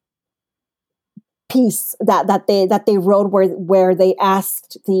piece that they wrote where they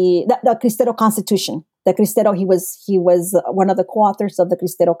asked the Cristero Constitution. The Cristero, he was one of the co-authors of the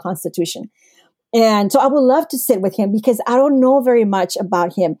Cristero Constitution. And so I would love to sit with him because I don't know very much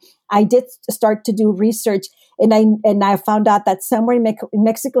about him. I did start to do research, and I found out that somewhere in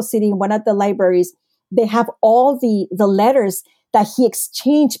Mexico City, in one of the libraries, they have all the letters that he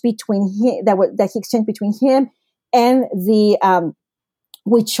exchanged between him and the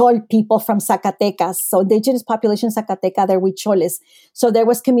Huichol people from Zacatecas. So the indigenous population of Zacatecas, they're Huicholes. So there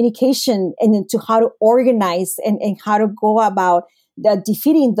was communication into how to organize and how to go about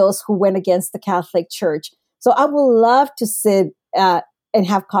defeating those who went against the Catholic Church. So I would love to sit and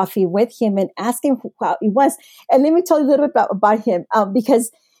have coffee with him and ask him how he was. And let me tell you a little bit about him because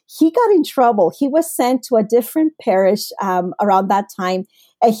he got in trouble. He was sent to a different parish around that time,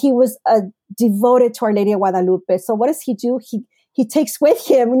 and he was devoted to Our Lady of Guadalupe. So what does he do? He takes with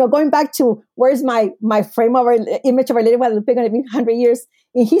him, going back to where's my frame of image of Our Lady of Guadalupe going to be 100 years.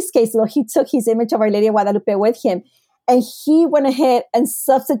 In his case, he took his image of Our Lady of Guadalupe with him, and he went ahead and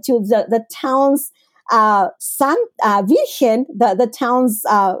substituted the town's Virgen, the town's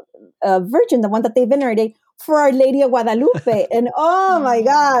Virgin, the one that they venerated, for Our Lady of Guadalupe. And oh my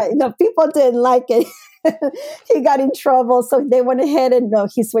God, people didn't like it. He got in trouble, so they went ahead and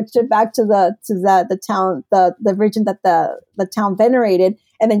he switched it back to the town, the Virgin that the town venerated,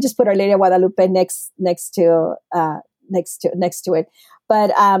 and then just put Our Lady of Guadalupe next to it.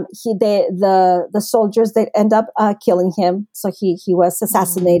 But the soldiers, they end up killing him, so he was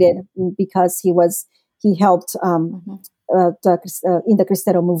assassinated because he helped in the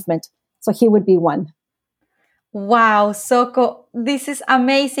Cristero movement. So he would be one. Wow, Soko, this is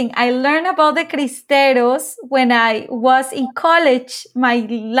amazing. I learned about the Cristeros when I was in college, my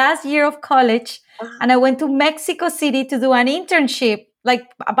last year of college, and I went to Mexico City to do an internship, like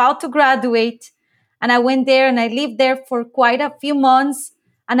about to graduate. And I went there and I lived there for quite a few months.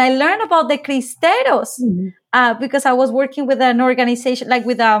 And I learned about the Cristeros because I was working with an organization, like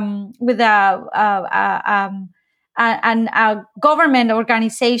with a government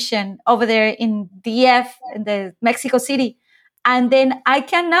organization over there in DF, in the Mexico City. And then I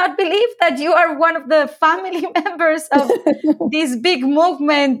cannot believe that you are one of the family members of this big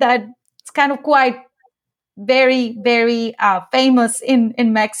movement that's kind of quite very, very famous in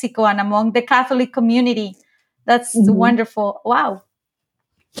Mexico and among the Catholic community. That's wonderful. Wow.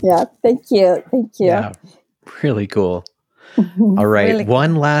 Yeah, thank you. Yeah, really cool. All right. Really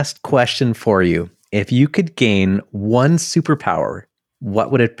One last question for you. If you could gain one superpower,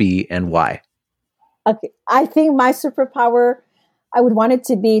 what would it be and why? Okay. I think my superpower, I would want it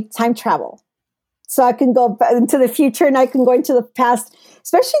to be time travel. So I can go into the future and I can go into the past,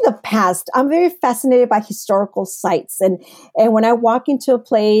 especially the past. I'm very fascinated by historical sites. And when I walk into a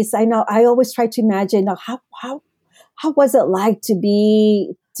place, I always try to imagine how was it like to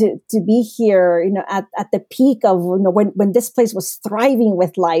be here, at the peak of, when this place was thriving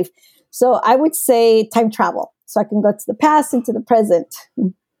with life. So I would say time travel. So I can go to the past and to the present.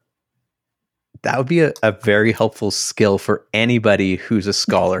 That would be a very helpful skill for anybody who's a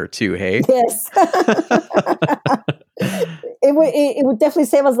scholar too, hey? Yes. It would definitely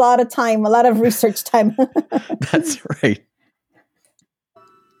save us a lot of time, a lot of research time. That's right.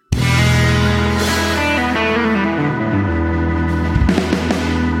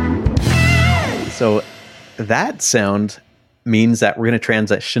 So that sound means that we're going to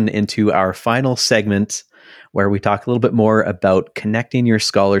transition into our final segment where we talk a little bit more about connecting your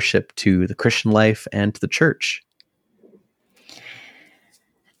scholarship to the Christian life and to the church.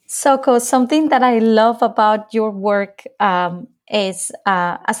 Soko, something that I love about your work is,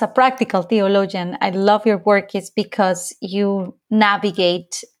 as a practical theologian, I love your work is because you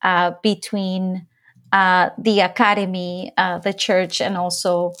navigate between the academy, the church, and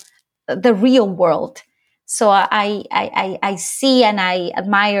also the real world. So I see and I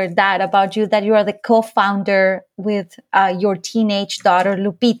admire that about you, that you are the co-founder with your teenage daughter,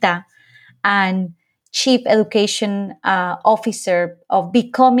 Lupita, and Chief Education Officer of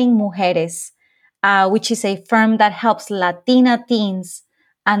Becoming Mujeres, which is a firm that helps Latina teens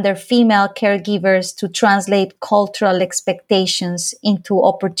and their female caregivers to translate cultural expectations into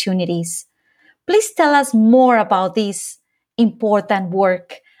opportunities. Please tell us more about this important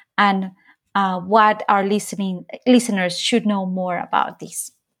work and what our listeners should know more about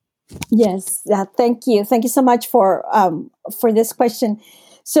this. Yes. Yeah. Thank you. Thank you so much for this question.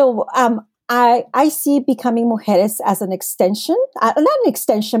 So, I see Becoming Mujeres as an extension, not an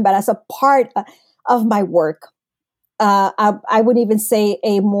extension, but as a part of my work. I would even say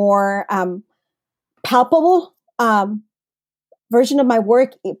a more palpable version of my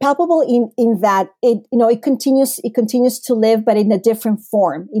work, palpable in that it continues to live, but in a different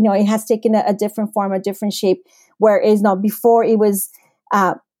form. It has taken a different form, a different shape. Whereas before it was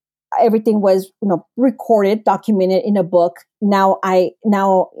everything was recorded, documented in a book. Now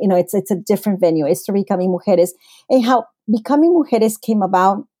it's a different venue. It's through Becoming Mujeres. And how Becoming Mujeres came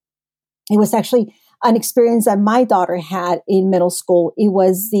about, it was actually an experience that my daughter had in middle school. It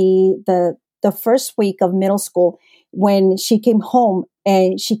was the first week of middle school when she came home,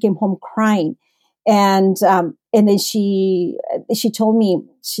 and she came home crying. And then she told me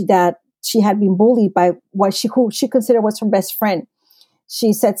that she had been bullied by who she considered was her best friend.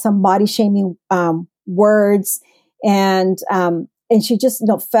 She said some body shaming words, and she just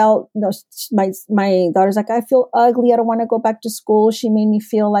felt. My daughter's like, I feel ugly. I don't want to go back to school. She made me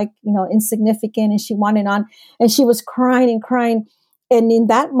feel like insignificant, and she wanted on, and she was crying and crying. And in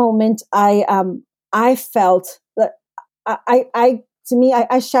that moment, I felt that I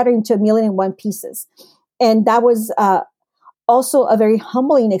shattered into 1,000,001 pieces, and that was also a very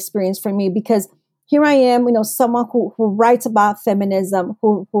humbling experience for me, because here I am, someone who writes about feminism,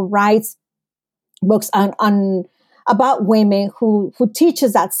 who writes books on about women, who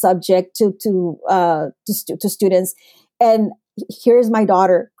teaches that subject to students, and here's my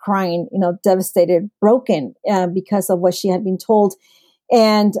daughter crying, devastated, broken because of what she had been told,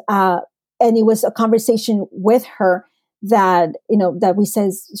 and it was a conversation with her that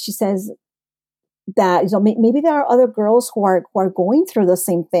she says that maybe there are other girls who are going through the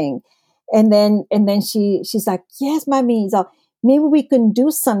same thing. And then she's like, yes, mommy, so maybe we can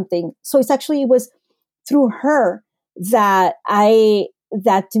do something. So it was through her that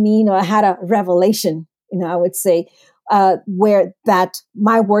to me, I had a revelation, I would say, where that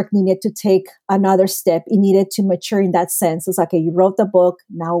my work needed to take another step. It needed to mature in that sense. It's like, okay, you wrote the book.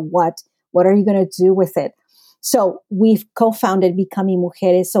 Now what? What are you going to do with it? So we've co-founded Becoming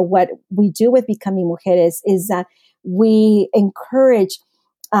Mujeres. So what we do with Becoming Mujeres is that we encourage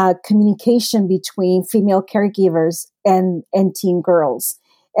communication between female caregivers and teen girls.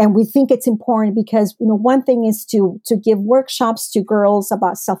 And we think it's important because, one thing is to give workshops to girls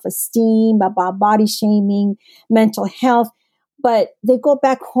about self-esteem, about body shaming, mental health, but they go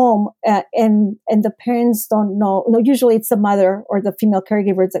back home and the parents don't know, usually it's the mother or the female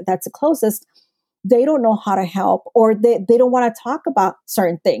caregiver that's the closest. They don't know how to help, or they don't want to talk about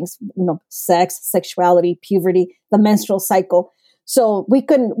certain things, sex, sexuality, puberty, the menstrual cycle. So we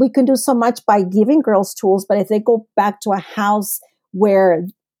can do so much by giving girls tools, but if they go back to a house where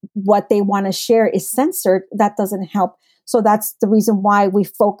what they want to share is censored, that doesn't help. So that's the reason why we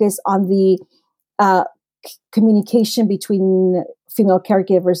focus on the communication between female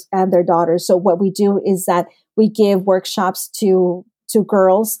caregivers and their daughters. So what we do is that we give workshops to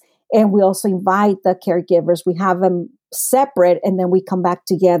girls, and we also invite the caregivers. We have them separate, and then we come back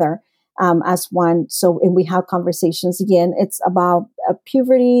together as one. So, and we have conversations. Again, it's about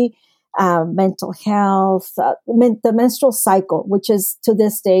puberty, mental health, the menstrual cycle, which is to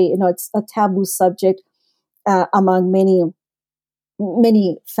this day, it's a taboo subject among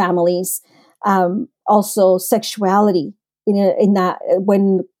many families. Also, sexuality. In that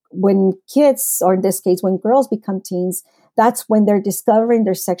when kids, or in this case, when girls become teens, that's when they're discovering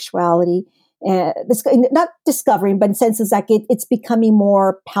their sexuality. Not discovering, but in senses like it's becoming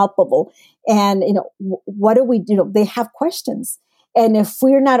more palpable. And what do we do? They have questions, and if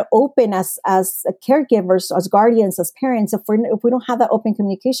we're not open as caregivers, as guardians, as parents, if we don't have that open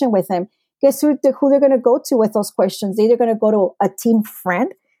communication with them, guess who they're going to go to with those questions? They're either going to go to a teen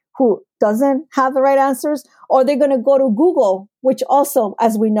friend who doesn't have the right answers, or they're going to go to Google, which also,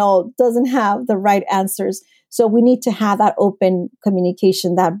 as we know, doesn't have the right answers. So we need to have that open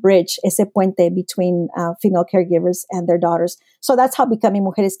communication, that bridge, ese puente between female caregivers and their daughters. So that's how Becoming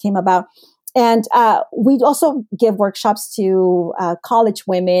Mujeres came about. And we also give workshops to college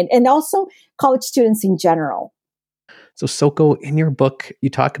women and also college students in general. So Soko, in your book, you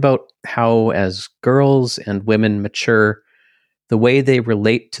talk about how as girls and women mature, the way they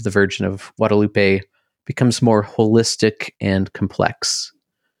relate to the Virgin of Guadalupe becomes more holistic and complex.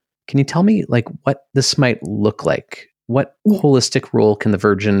 Can you tell me what this might look like? What holistic role can the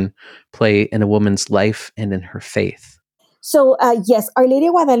Virgin play in a woman's life and in her faith? So yes, Our Lady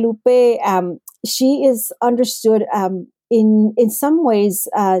of Guadalupe, she is understood in some ways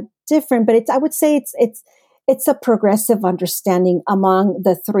different, but I would say it's a progressive understanding among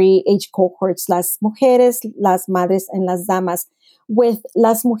the three age cohorts: las mujeres, las madres, and las damas. With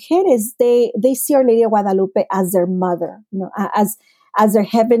las mujeres, they see Our Lady of Guadalupe as their mother, as their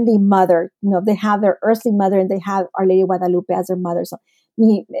heavenly mother. They have their earthly mother, and they have Our Lady of Guadalupe as their mother. So,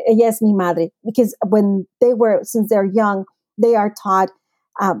 ella es mi madre, because since they're young, they are taught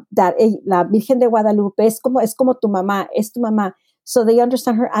that la Virgen de Guadalupe es como tu mamá, es tu mamá. So they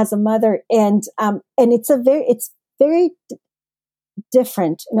understand her as a mother, and it's very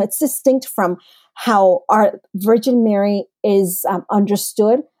different. It's distinct from how our Virgin Mary is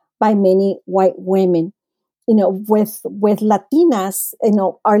understood by many white women. With Latinas,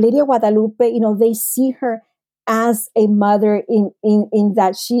 Our Lady of Guadalupe, they see her as a mother in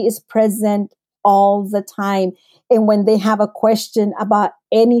that she is present all the time. And when they have a question about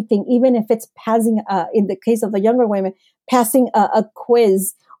anything, even if it's passing, in the case of the younger women, passing a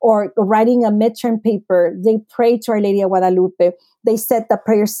quiz or writing a midterm paper, they pray to Our Lady of Guadalupe. They set the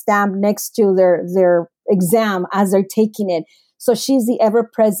prayer stamp next to their exam as they're taking it. So she's the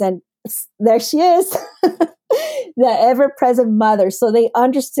ever-present, there she is, the ever-present mother. So they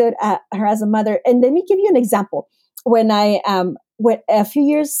understood her as a mother. And let me give you an example. When I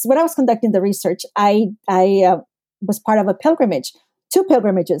was conducting the research, I was part of a pilgrimage, 2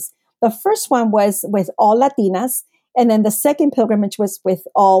 pilgrimages. The first one was with all Latinas, and then the second pilgrimage was with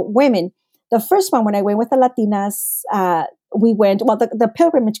all women. The first one, when I went with the Latinas, the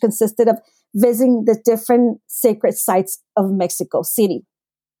pilgrimage consisted of visiting the different sacred sites of Mexico City.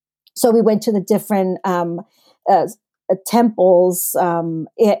 So we went to the different temples, and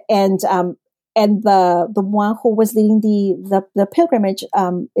the one who was leading the pilgrimage,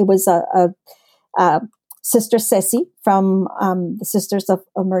 it was a Sister Ceci from the Sisters of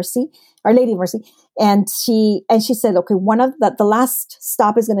Mercy, Our Lady of Mercy, and she said, okay, one of the last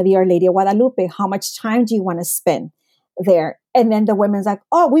stop is going to be Our Lady of Guadalupe. How much time do you want to spend there? And then the women's like,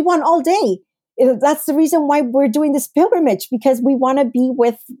 oh, we want all day. That's the reason why we're doing this pilgrimage, because we want to be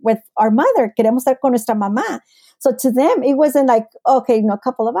with our mother. Queremos estar con nuestra mamá. So to them, it wasn't like, okay, a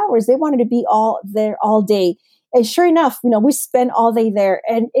couple of hours. They wanted to be all there all day. And sure enough, we spent all day there,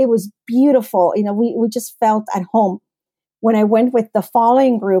 and it was beautiful. We just felt at home. When I went with the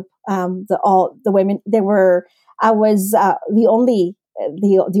following group, the women, I was the only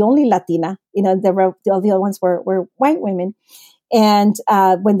Latina. The other ones were white women. And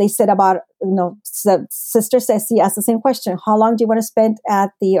when they said about, Sister Ceci asked the same question: how long do you want to spend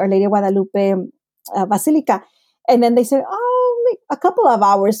at the Our Lady of Guadalupe Basilica? And then they said, oh, a couple of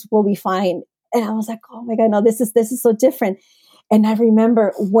hours will be fine. And I was like, oh my God, no, this is so different. And I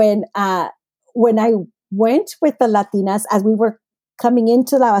remember when I went with the Latinas, as we were coming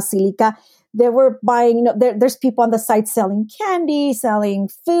into La Basilica, they were buying, there's people on the site selling candy, selling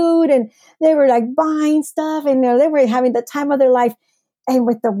food, and they were like buying stuff, and they were having the time of their life. And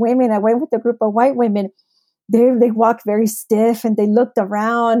with the women, I went with a group of white women. They walked very stiff, and they looked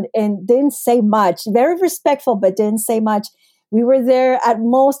around and didn't say much. Very respectful, but didn't say much. We were there at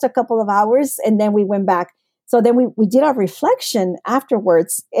most a couple of hours, and then we went back. So then we did our reflection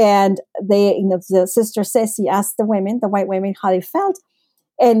afterwards, and the sister Ceci asked the white women, how they felt,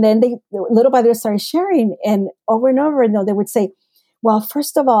 and then they little by little started sharing, and over and over, they would say, "Well,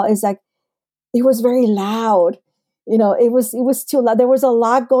 first of all, it's like it was very loud." It was too loud. There was a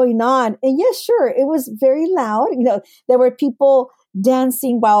lot going on. And yes, sure, it was very loud. There were people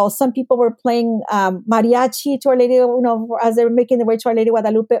dancing while some people were playing mariachi to Our Lady, as they were making their way to Our Lady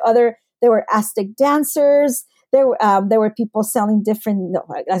Guadalupe. There were Aztec dancers. There were people selling different,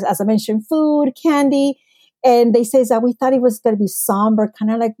 as I mentioned, food, candy. And they say that we thought it was going to be somber,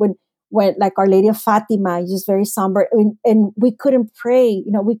 kind of like when like Our Lady of Fatima, just very somber. And we couldn't pray,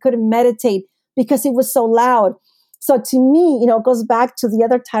 we couldn't meditate because it was so loud. So to me, it goes back to the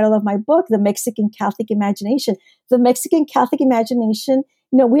other title of my book, The Mexican Catholic Imagination. The Mexican Catholic Imagination,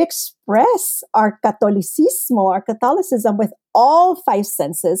 we express our Catholicism with all five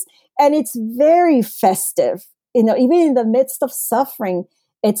senses, and it's very festive. Even in the midst of suffering,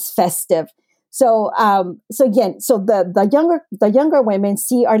 it's festive. So the younger women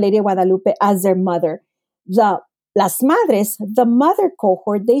see Our Lady of Guadalupe as their mother. Las Madres, the mother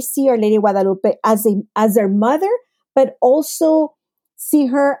cohort, they see Our Lady of Guadalupe as their mother, but also see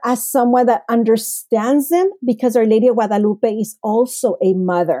her as someone that understands them, because Our Lady of Guadalupe is also a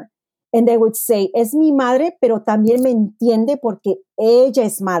mother. And they would say, es mi madre, pero también me entiende porque ella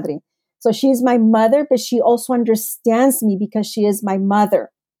es madre. So she's my mother, but she also understands me because she is my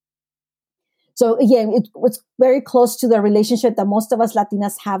mother. So again, it was very close to the relationship that most of us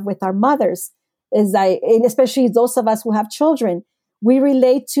Latinas have with our mothers, and especially those of us who have children. We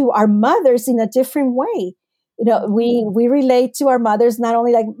relate to our mothers in a different way. We relate to our mothers not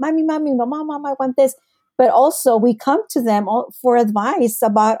only like, mami, mama, I want this, but also we come to them for advice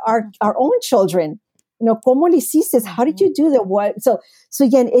about our own children. ¿Cómo le hiciste? How did you do that? What? So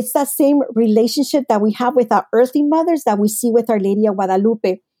again, it's that same relationship that we have with our earthly mothers that we see with Our Lady of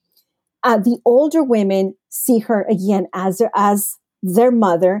Guadalupe. The older women see her again as their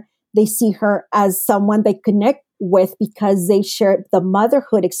mother. They see her as someone they connect with because they share the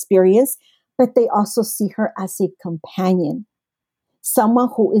motherhood experience, but they also see her as a companion, someone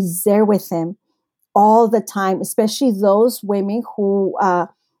who is there with them all the time, especially those women who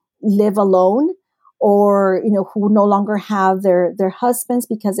live alone, or who no longer have their husbands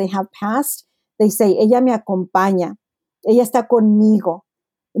because they have passed. They say, ella me acompaña, ella está conmigo,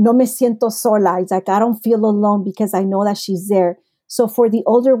 no me siento sola. It's like, I don't feel alone because I know that she's there. So for the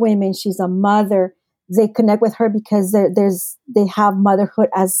older women, she's a mother. They connect with her because they have motherhood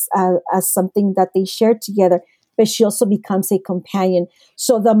as something that they share together, but she also becomes a companion.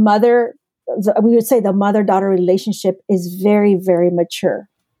 So we would say the mother-daughter relationship is very, very mature.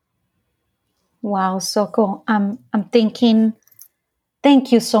 Wow, Soko. I'm thinking,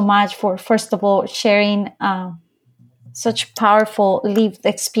 thank you so much for, first of all, sharing such powerful lived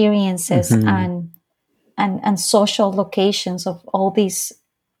experiences and social locations of all these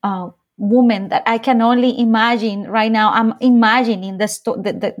women that I can only imagine right now. I'm imagining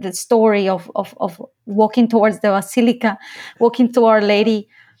the story of walking towards the Basilica, walking to Our Lady.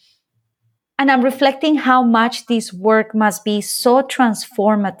 And I'm reflecting how much this work must be so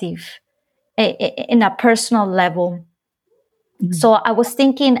transformative in a personal level. Mm-hmm. So I was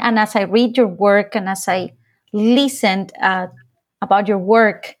thinking, and as I read your work and as I listened about your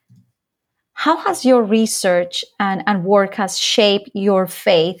work, how has your research and work has shaped your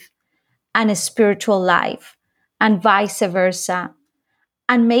faith and a spiritual life, and vice versa?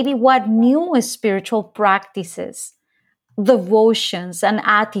 And maybe what new spiritual practices, devotions, and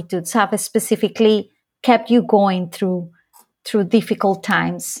attitudes have specifically kept you going through difficult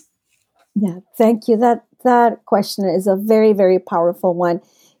times? Yeah, thank you. That question is a very, very powerful one.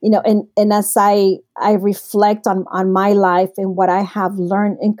 And as I reflect on my life and what I have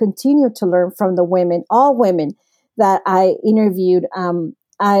learned and continue to learn from the women, all women that I interviewed,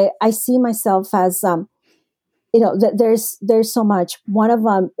 I see myself as, there's so much. One of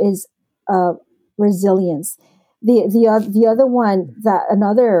them is resilience. The other one,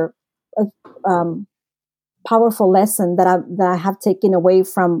 another powerful lesson that I have taken away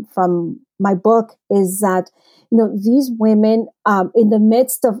from my book is that, these women, in the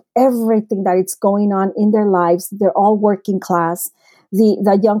midst of everything that is going on in their lives, they're all working class.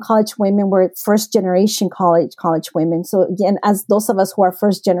 the young college women were first generation college women. So again, as those of us who are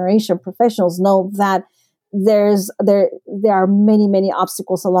first generation professionals know that there are many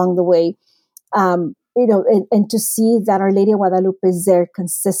obstacles along the way. And to see that Our Lady of Guadalupe is there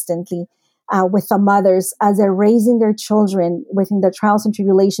consistently with the mothers as they're raising their children within the trials and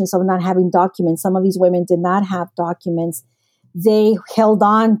tribulations of not having documents. Some of these women did not have documents. They held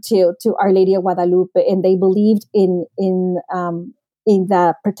on to Our Lady of Guadalupe, and they believed in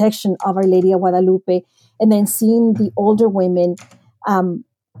the protection of Our Lady of Guadalupe. And then seeing the older women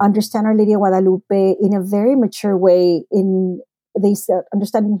understand Our Lady of Guadalupe in a very mature way, they said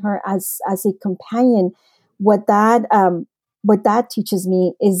understanding her as a companion. What that teaches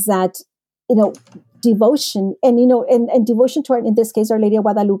me is that, devotion and devotion to her, in this case, Our Lady of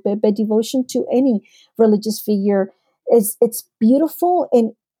Guadalupe, but devotion to any religious figure it's beautiful,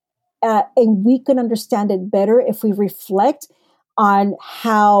 and we can understand it better if we reflect on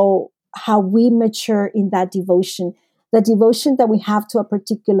how we mature in that devotion, the devotion that we have to a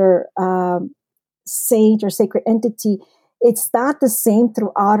particular saint or sacred entity. It's not the same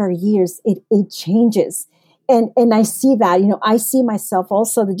throughout our years. It changes. And I see that, I see myself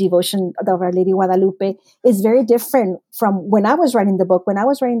also, the devotion of Our Lady Guadalupe is very different from when I was writing the book. When I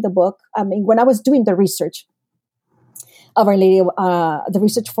was doing the research of Our Lady, the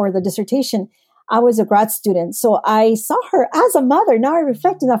research for the dissertation, I was a grad student. So I saw her as a mother. Now I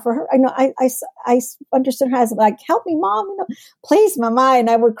reflect enough for her. I know I understood her as like, help me, mom, please, mama. And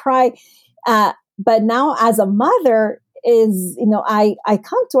I would cry. But now as a mother, I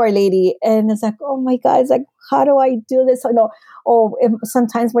come to Our Lady and it's like, oh my God, it's like, how do I do this?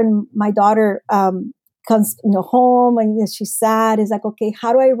 Sometimes when my daughter comes home and she's sad, it's like, okay,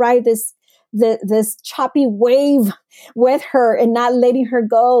 how do I ride this choppy wave with her and not letting her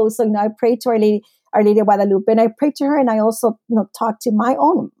go? So I pray to Our Lady of Guadalupe, and I pray to her, and I also talk to my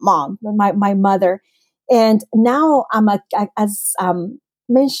own mom, my mother. And now as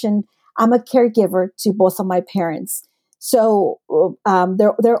mentioned, I'm a caregiver to both of my parents. So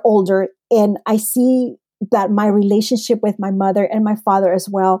they're older, and I see that my relationship with my mother and my father as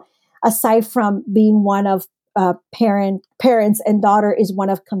well, aside from being one of parents and daughter, is one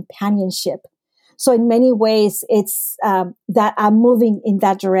of companionship. So in many ways, it's that I'm moving in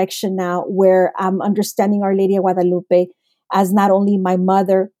that direction now, where I'm understanding Our Lady of Guadalupe as not only my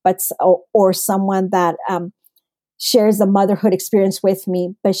mother, but or someone that shares the motherhood experience with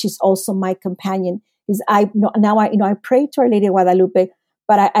me, but she's also my companion. Because I pray to Our Lady of Guadalupe,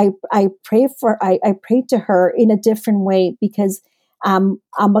 but I pray to her in a different way, because I'm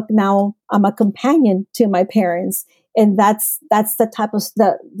a companion to my parents, and that's the type of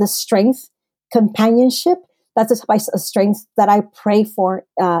the strength, companionship. That's the type of strength that I pray for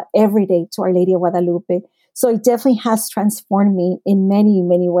every day to Our Lady of Guadalupe. So it definitely has transformed me in many,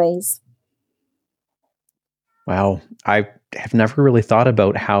 many ways. Wow, I have never really thought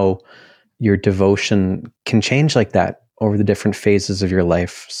about how your devotion can change like that over the different phases of your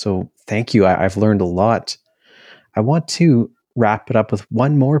life. So thank you. I've learned a lot. I want to wrap it up with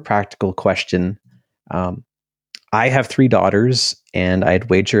one more practical question. I have 3 daughters, and I'd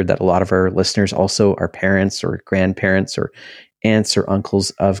wagered that a lot of our listeners also are parents or grandparents or aunts or uncles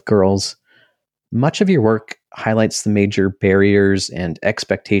of girls. Much of your work highlights the major barriers and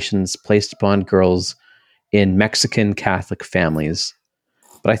expectations placed upon girls in Mexican Catholic families.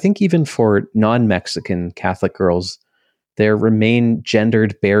 But I think even for non-Mexican Catholic girls, there remain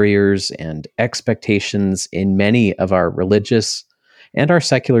gendered barriers and expectations in many of our religious and our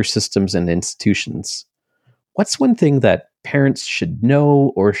secular systems and institutions. What's one thing that parents should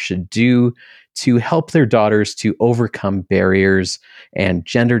know or should do to help their daughters to overcome barriers and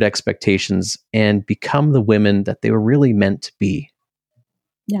gendered expectations and become the women that they were really meant to be?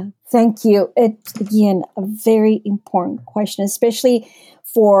 Yeah, thank you. It's, again, a very important question, especially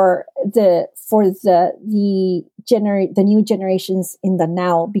for the new generations in the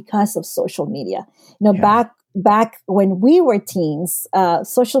now, because of social media. Back when we were teens,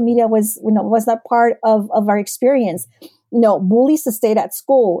 social media was not part of our experience. Bullies stayed at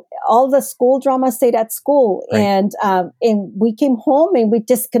school. All the school drama stayed at school, right. And we came home and we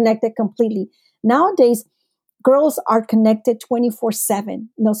disconnected completely. Nowadays, girls are connected 24/7.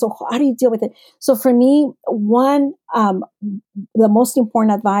 So how do you deal with it? So for me, the most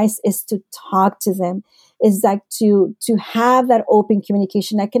important advice is to talk to them, is like to have that open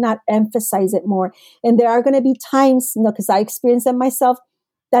communication. I cannot emphasize it more. And there are going to be times, because I experienced them myself,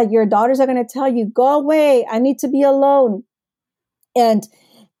 that your daughters are going to tell you, go away, I need to be alone. And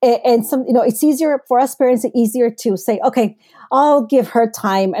some, it's easier for us parents, it's easier to say, okay, I'll give her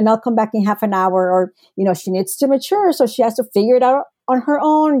time and I'll come back in half an hour, or, she needs to mature, so she has to figure it out on her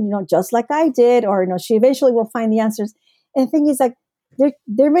own, just like I did, or, she eventually will find the answers. And the thing is, like,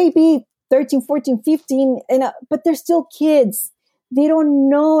 there may be 13, 14, 15, but they're still kids. They don't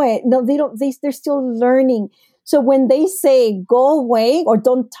know it. No, they don't, they're still learning. So when they say, go away or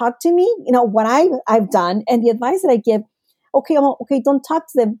don't talk to me, what I've done and the advice that I give, okay, don't talk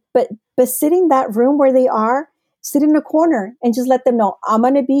to them, but sit in that room where they are, sit in a corner and just let them know, I'm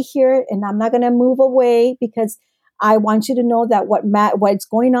going to be here and I'm not going to move away because I want you to know that what's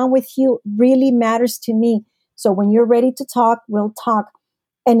going on with you really matters to me. So when you're ready to talk, we'll talk.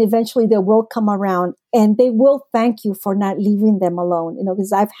 And eventually they will come around and they will thank you for not leaving them alone.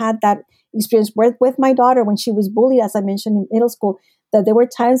 Because I've had that experience with my daughter when she was bullied, as I mentioned in middle school, that there were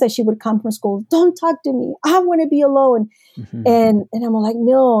times that she would come from school, don't talk to me, I want to be alone. Mm-hmm. And I'm like,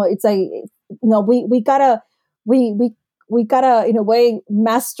 no, it's like, we gotta in a way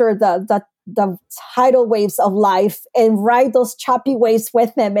master the tidal waves of life and ride those choppy waves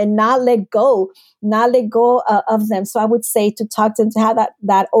with them and not let go of them. So I would say to talk to them, to have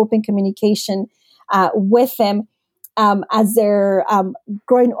that open communication with them. As they're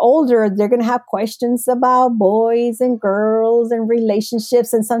growing older, they're going to have questions about boys and girls and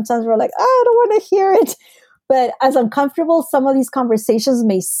relationships. And sometimes we're like, I don't want to hear it. But as uncomfortable some of these conversations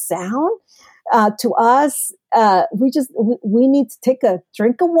may sound to us, we need to take a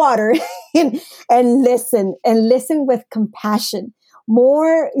drink of water and listen with compassion.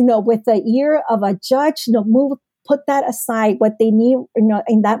 More, with the ear of a judge, put that aside. What they need,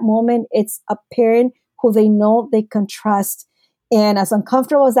 in that moment, it's a parent who they know they can trust. And as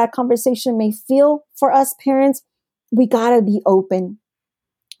uncomfortable as that conversation may feel for us parents, we gotta be open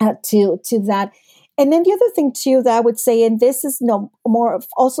to that. And then the other thing too that I would say, and this is more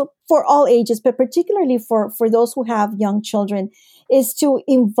also for all ages, but particularly for those who have young children, is to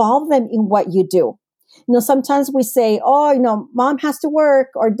involve them in what you do. Sometimes we say, mom has to work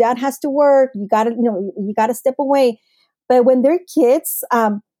or dad has to work. You gotta step away. But when they're kids,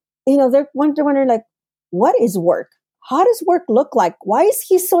 they're wondering like, what is work? How does work look like? Why is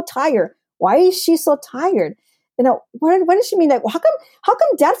he so tired? Why is she so tired? What does she mean? Like, how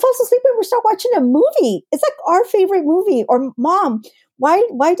come dad falls asleep when we start watching a movie? It's like our favorite movie. Or mom, why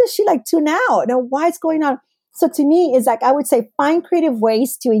does she like tune out? Why is going on? So to me, it's like, I would say, find creative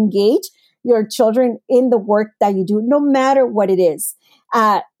ways to engage your children in the work that you do, no matter what it is.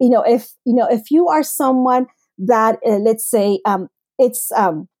 If you are someone that, let's say, it's,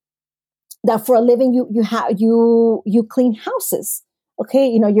 that for a living you clean houses.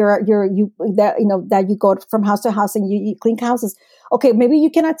 Okay, that you go from house to house and you clean houses. Okay, maybe you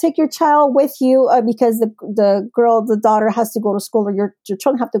cannot take your child with you because the daughter has to go to school, or your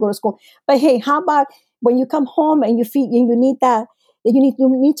children have to go to school. But hey, how about when you come home and you need that, you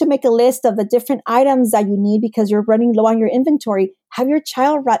need to make a list of the different items that you need because you're running low on your inventory. Have your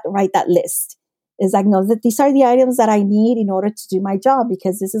child write that list. Is like, no, that these are the items that I need in order to do my job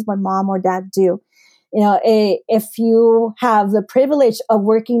because this is what mom or dad do. If you have the privilege of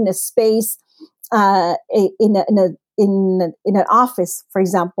working in a space, in an office, for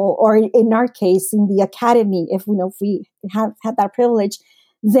example, or in our case, in the academy, if we have had that privilege,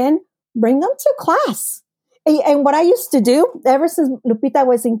 then bring them to class. And what I used to do ever since Lupita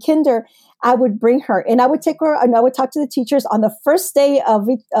was in kinder, I would bring her and I would take her and I would talk to the teachers on the first day of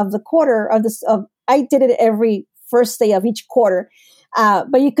the quarter of this. I did it every first day of each quarter,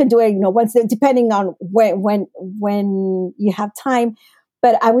 but you can do it, once depending on when you have time.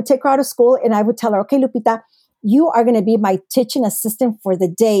 But I would take her out of school and I would tell her, okay, Lupita, you are going to be my teaching assistant for the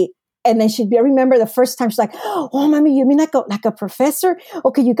day. And then I remember the first time she's like, oh, mommy, you mean like a professor?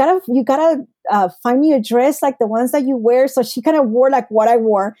 Okay, you gotta find me a dress like the ones that you wear. So she kind of wore like what I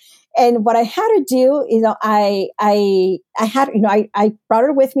wore. And what I had to do, I brought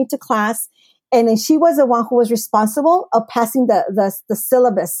her with me to class, and then she was the one who was responsible of passing the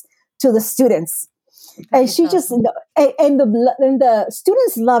syllabus to the students. And she just, and the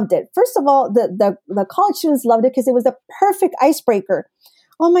students loved it. First of all, the college students loved it because it was a perfect icebreaker.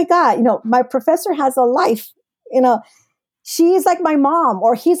 Oh my God, my professor has a life. She's like my mom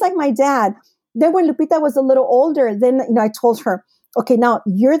or he's like my dad. Then when Lupita was a little older, then, I told her, okay, now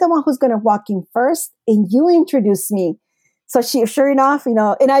you're the one who's going to walk in first and you introduce me. So she, sure enough, and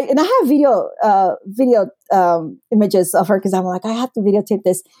I have video images of her because I'm like, I have to videotape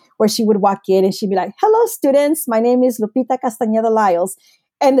this, where she would walk in and she'd be like, hello, students. My name is Lupita Castañeda Lyles.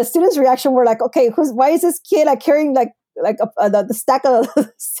 And the students' reaction were like, okay, why is this kid carrying the stack of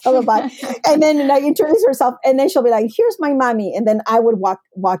syllabi? And then I introduce herself and then she'll be like, here's my mommy. And then I would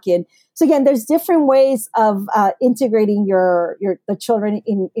walk in. So again, there's different ways of integrating the children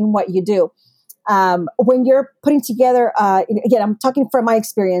in what you do. when you're putting together, again, I'm talking from my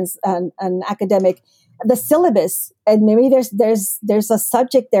experience, an academic, the syllabus, and maybe there's a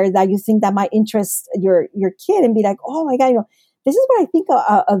subject there that you think that might interest your kid, and be like, oh my God, this is what I think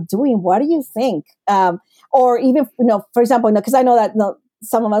of doing. What do you think? Or even, for example, because I know that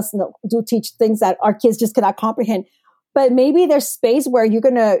some of us do teach things that our kids just cannot comprehend. But maybe there's space where you're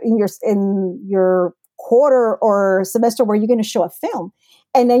gonna in your quarter or semester where you're gonna show a film,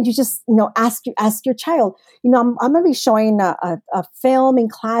 and then you just ask your child. I'm gonna be showing a film in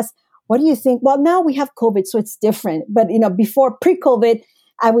class. What do you think? Well, now we have COVID, so it's different. But before pre-COVID,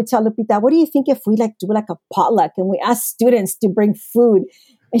 I would tell Lupita, what do you think if we do like a potluck and we ask students to bring food?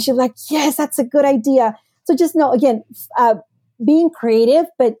 And she'd be like, yes, that's a good idea. So just know, again, being creative,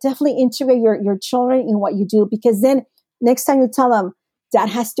 but definitely integrate your children in what you do, because then next time you tell them dad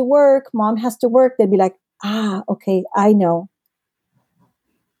has to work, mom has to work, they'd be like, okay, I know.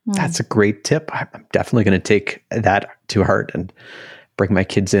 That's a great tip. I'm definitely going to take that to heart and bring my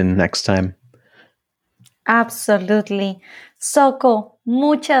kids in next time. Absolutely. Soco,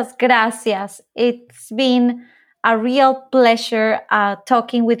 muchas gracias. It's been a real pleasure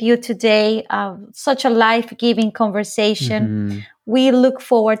talking with you today. Such a life-giving conversation. Mm-hmm. We look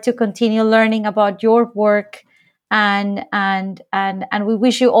forward to continue learning about your work, and we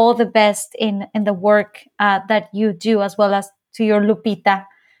wish you all the best in the work that you do, as well as to your Lupita.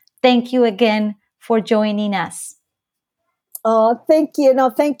 Thank you again for joining us. Oh, thank you.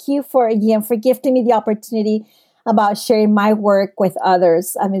 No, thank you for gifting me the opportunity about sharing my work with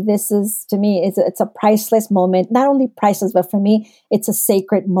others. I mean, this is, to me, it's a priceless moment. Not only priceless, but for me, it's a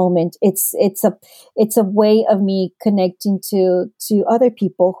sacred moment. It's a way of me connecting to other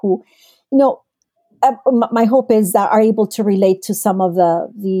people who, my hope is that are able to relate to some of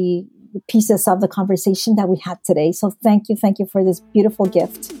the pieces of the conversation that we had today. So thank you for this beautiful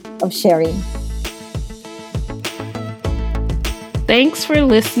gift of sharing. Thanks for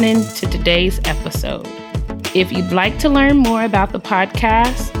listening to today's episode. If you'd like to learn more about the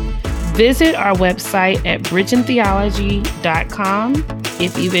podcast, visit our website at bridgeandtheology.com.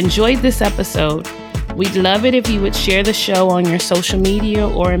 If you've enjoyed this episode, we'd love it if you would share the show on your social media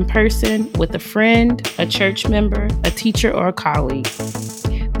or in person with a friend, a church member, a teacher, or a colleague.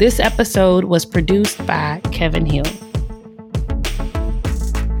 This episode was produced by Kevin Hill.